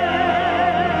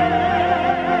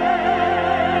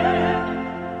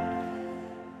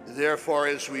 Therefore,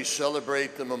 as we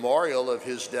celebrate the memorial of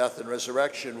his death and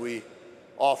resurrection, we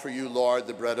offer you, Lord,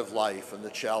 the bread of life and the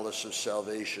chalice of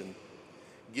salvation,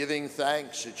 giving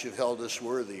thanks that you've held us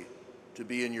worthy to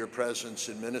be in your presence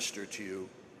and minister to you.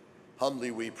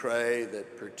 Humbly we pray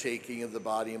that, partaking of the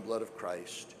body and blood of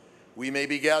Christ, we may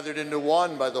be gathered into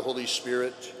one by the Holy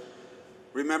Spirit.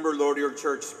 Remember, Lord, your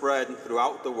church spread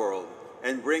throughout the world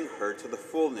and bring her to the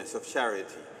fullness of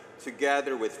charity,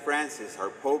 together with Francis, our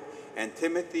Pope, and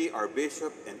Timothy, our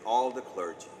Bishop, and all the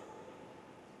clergy.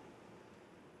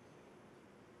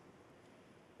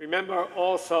 Remember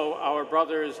also our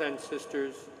brothers and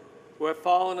sisters who have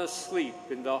fallen asleep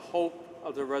in the hope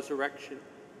of the resurrection,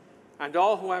 and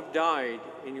all who have died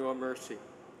in your mercy.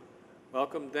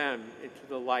 Welcome them into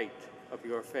the light of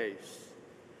your face.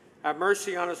 Have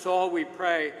mercy on us all, we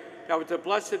pray, that with the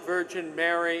Blessed Virgin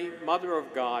Mary, Mother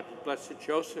of God, Blessed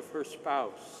Joseph, her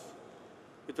spouse,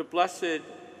 with the blessed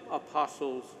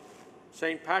apostles,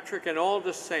 St. Patrick, and all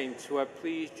the saints who have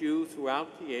pleased you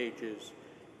throughout the ages,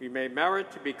 we may merit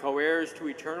to be co-heirs to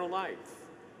eternal life,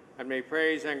 and may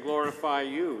praise and glorify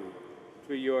you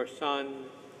through your Son,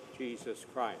 Jesus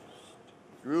Christ.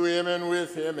 Through him and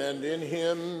with him and in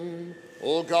him,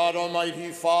 O God,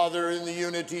 Almighty Father, in the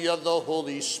unity of the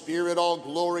Holy Spirit, all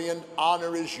glory and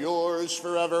honor is yours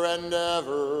forever and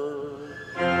ever.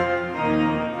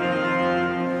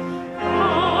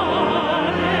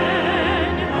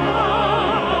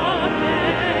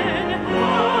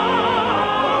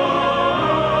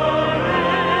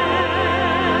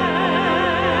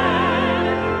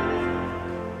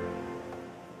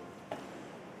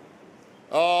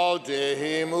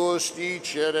 Audemus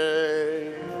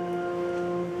dicere.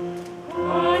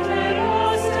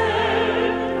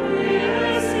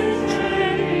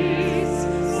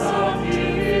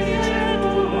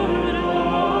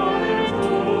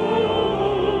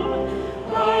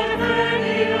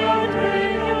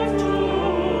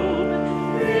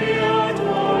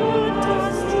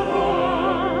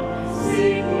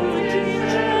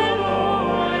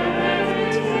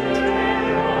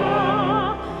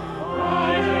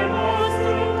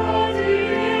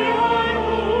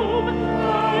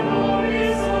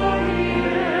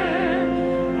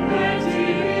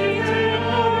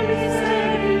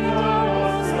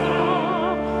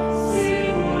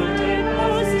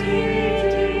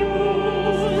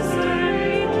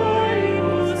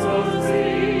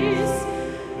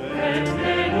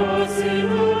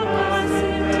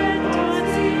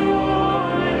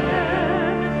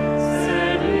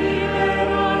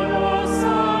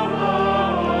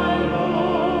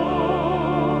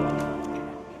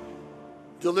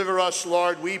 Deliver us,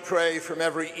 Lord, we pray, from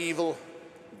every evil.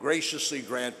 Graciously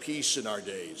grant peace in our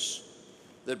days,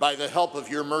 that by the help of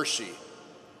your mercy,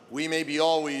 we may be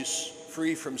always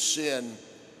free from sin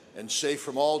and safe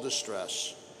from all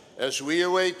distress, as we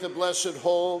await the blessed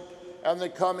hope and the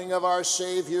coming of our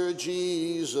Savior,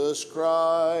 Jesus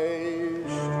Christ.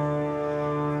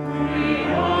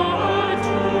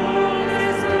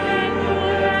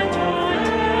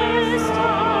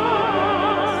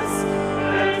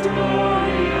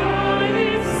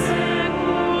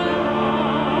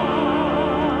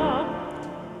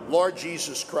 Lord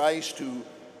Jesus Christ, who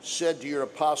said to your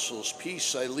apostles,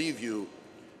 "Peace I leave you,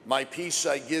 my peace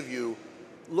I give you,"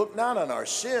 look not on our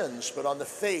sins, but on the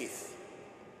faith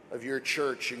of your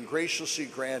church, and graciously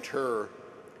grant her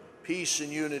peace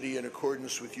and unity in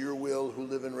accordance with your will, who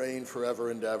live and reign forever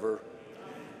and ever.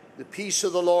 The peace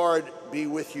of the Lord be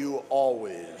with you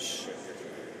always.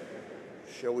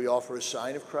 Shall we offer a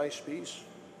sign of Christ's peace?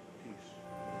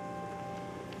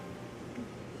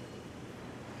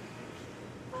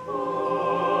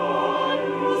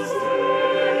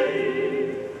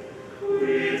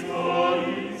 With all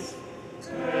his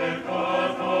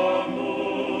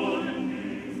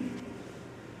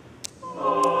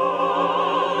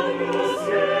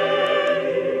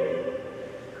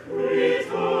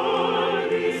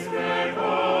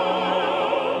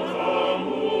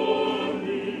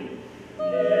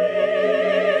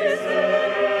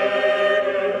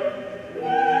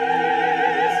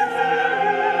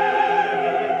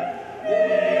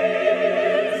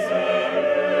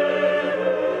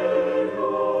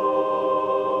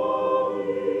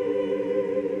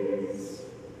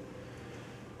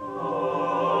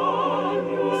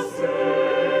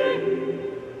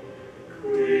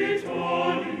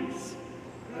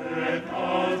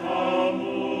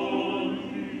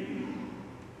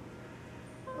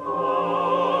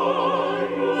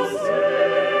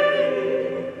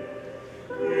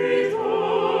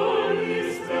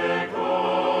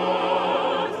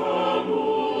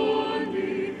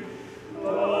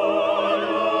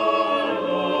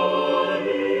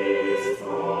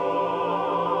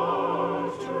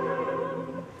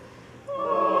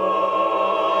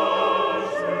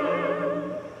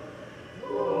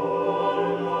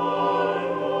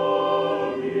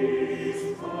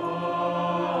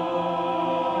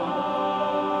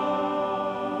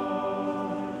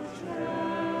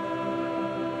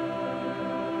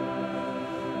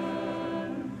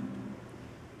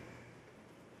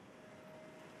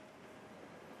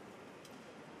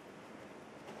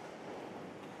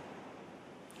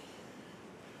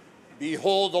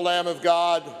Behold the Lamb of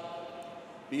God.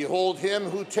 Behold him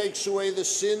who takes away the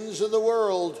sins of the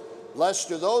world.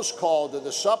 Blessed are those called to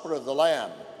the supper of the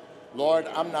Lamb. Lord,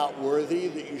 I'm not worthy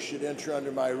that you should enter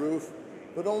under my roof,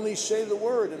 but only say the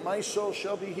word, and my soul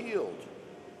shall be healed.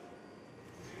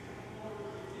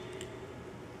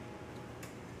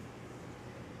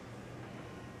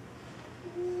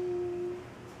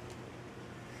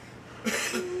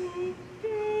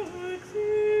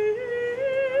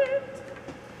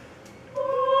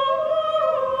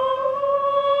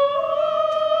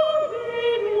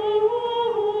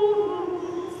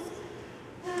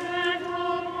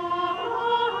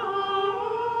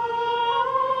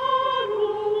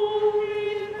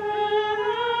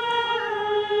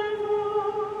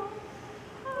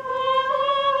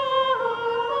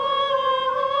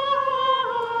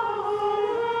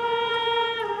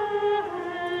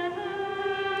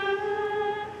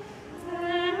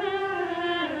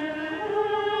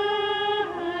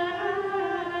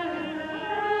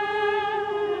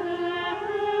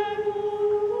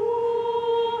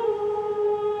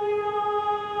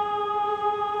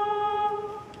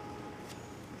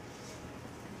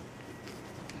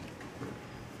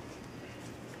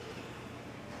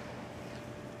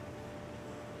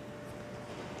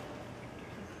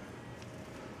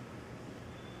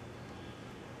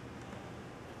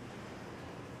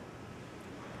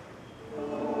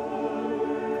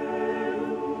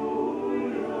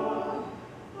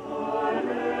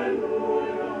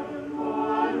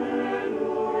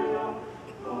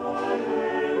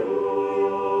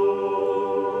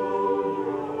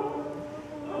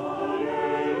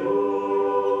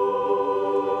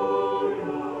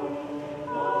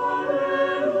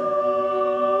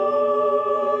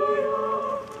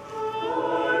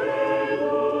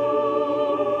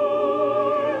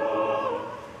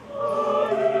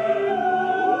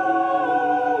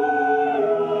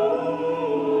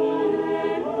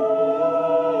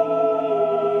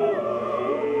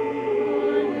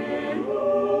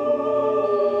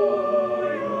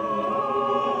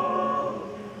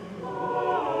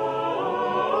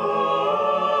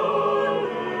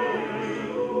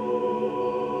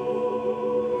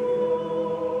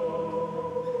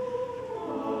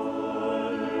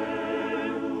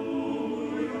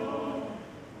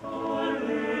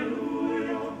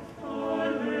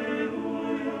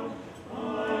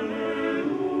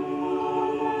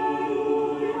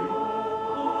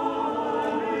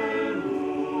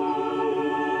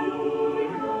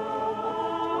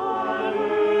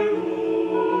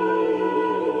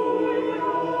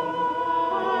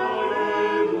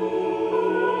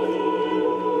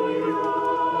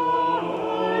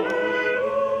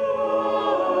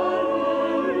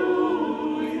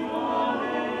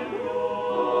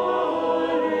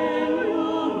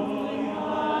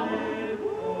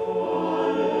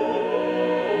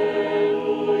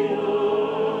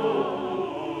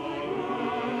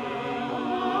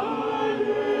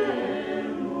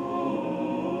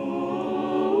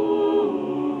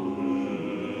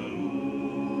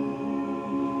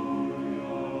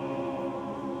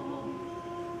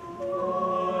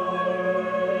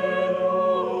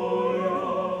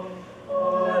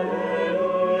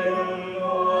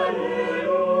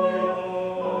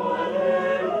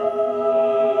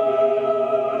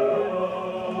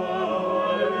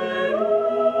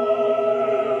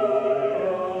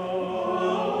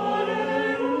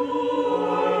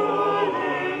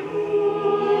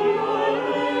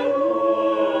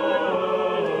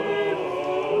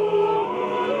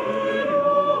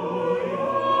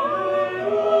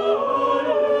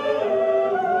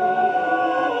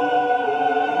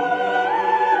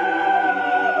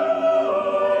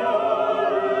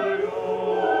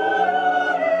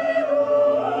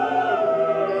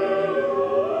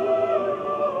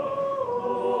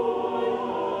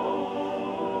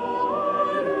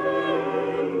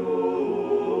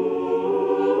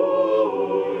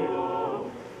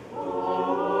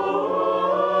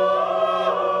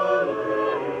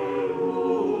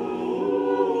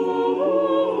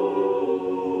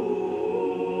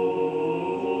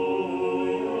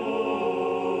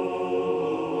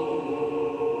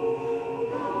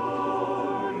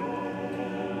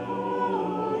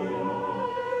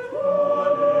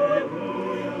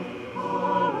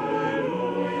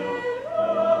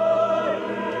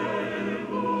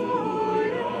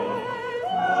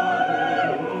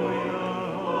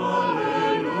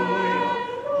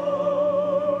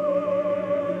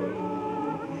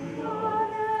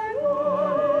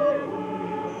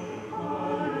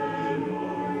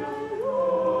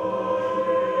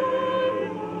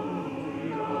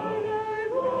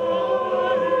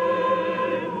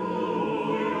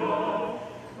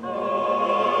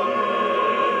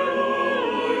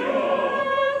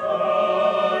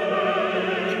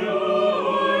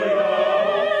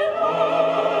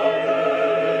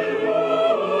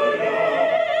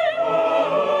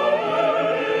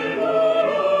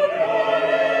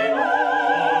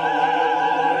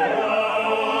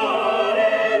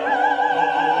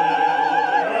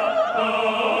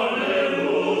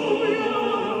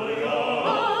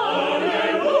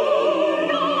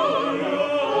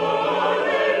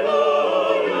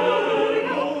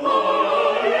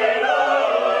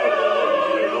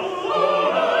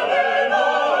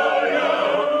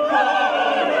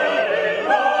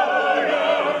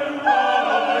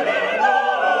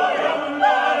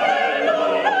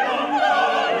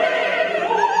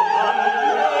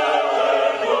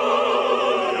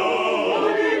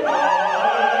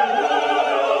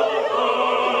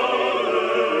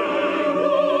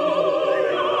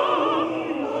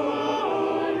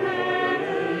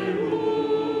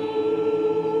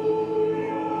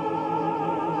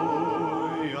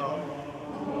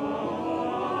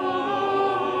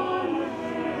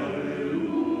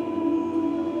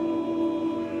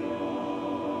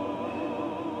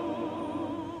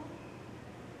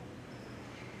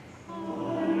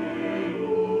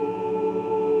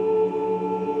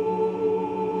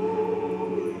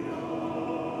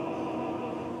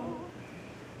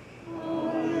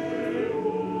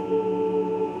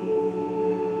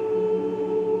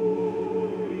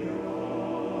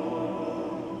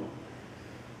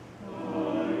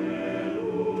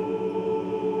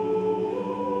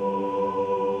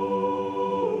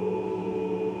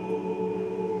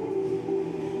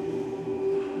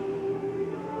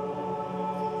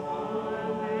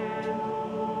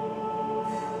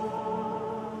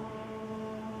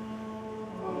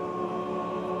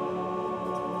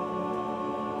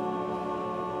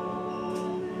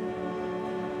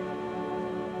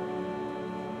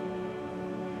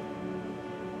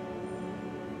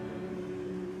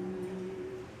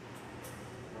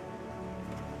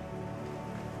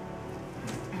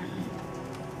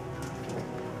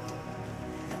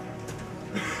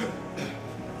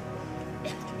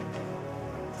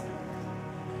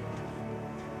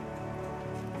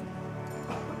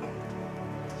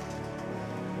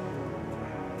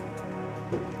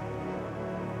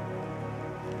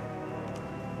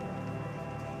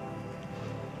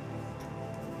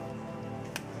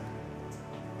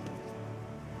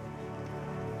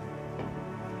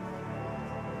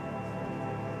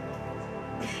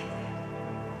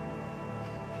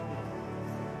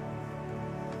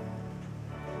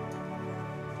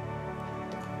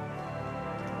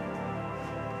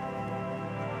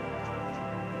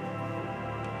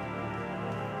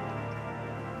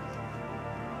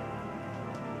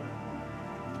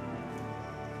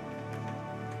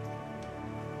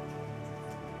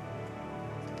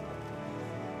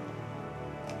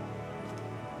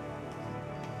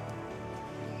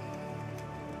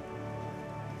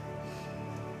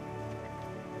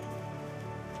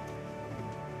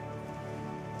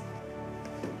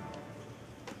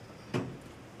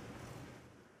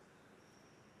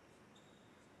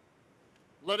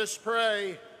 Let us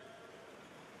pray.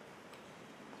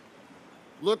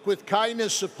 Look with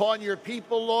kindness upon your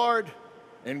people, Lord,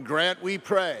 and grant, we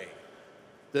pray,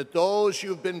 that those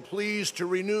you've been pleased to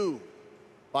renew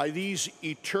by these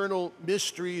eternal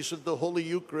mysteries of the Holy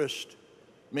Eucharist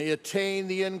may attain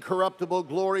the incorruptible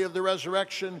glory of the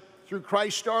resurrection through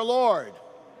Christ our Lord.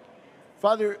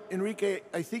 Father Enrique,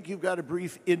 I think you've got a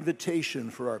brief invitation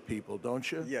for our people, don't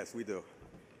you? Yes, we do.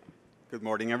 Good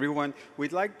morning, everyone.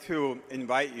 We'd like to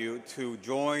invite you to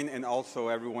join, and also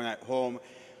everyone at home,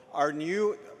 our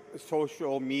new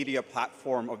social media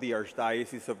platform of the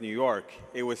Archdiocese of New York.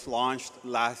 It was launched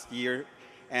last year,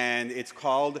 and it's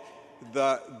called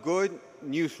The Good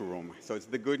Newsroom. So it's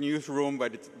The Good Newsroom,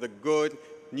 but it's The Good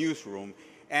Newsroom.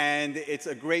 And it's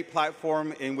a great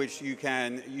platform in which you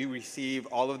receive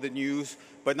all of the news,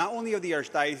 but not only of the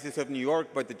Archdiocese of New York,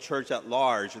 but the Church at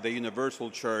large, the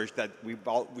universal church that we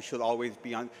should always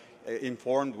be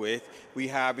informed with. We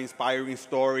have inspiring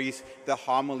stories, the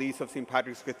homilies of St.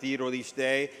 Patrick's Cathedral each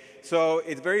day. So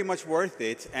it's very much worth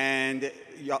it. And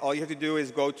all you have to do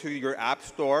is go to your app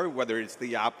store, whether it's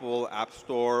the Apple App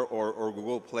Store or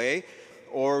Google Play,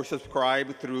 or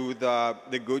subscribe through the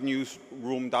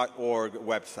goodnewsroom.org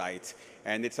website.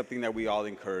 And it's something that we all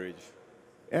encourage.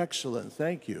 Excellent,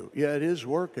 thank you. Yeah, it is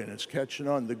working. It's catching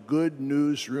on,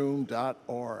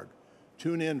 thegoodnewsroom.org.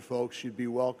 Tune in, folks. You'd be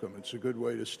welcome. It's a good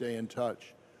way to stay in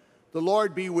touch. The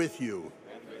Lord be with you.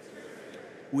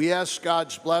 We ask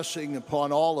God's blessing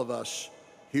upon all of us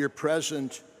here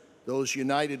present, those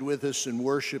united with us in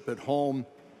worship at home,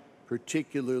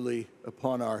 particularly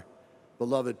upon our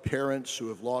beloved parents who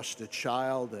have lost a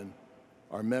child, and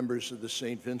our members of the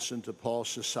St. Vincent de Paul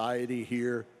Society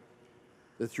here,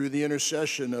 that through the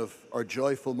intercession of our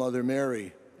joyful Mother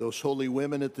Mary, those holy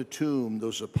women at the tomb,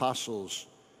 those apostles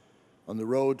on the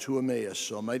road to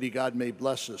Emmaus, Almighty God may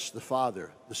bless us, the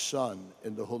Father, the Son,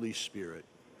 and the Holy Spirit.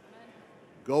 Amen.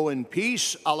 Go in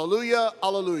peace. Alleluia,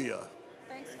 alleluia.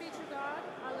 Thanks be to God.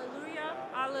 Alleluia,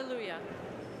 alleluia.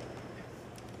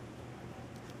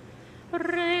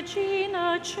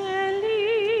 Regina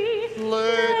Celi,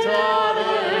 Laetare,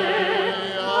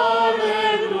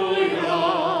 alleluia.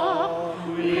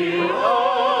 We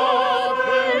are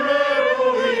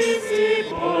primeruisti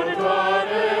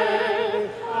portare,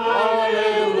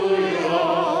 alleluia.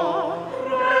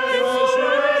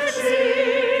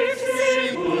 Resurrexit,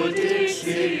 sicut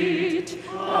dixit,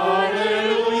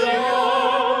 alleluia.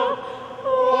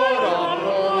 Ora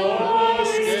pro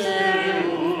nobis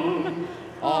Deum,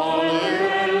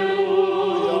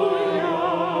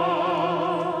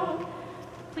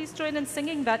 please join in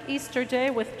singing That Easter Day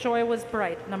with Joy Was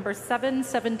Bright, number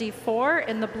 774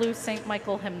 in the Blue St.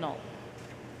 Michael hymnal.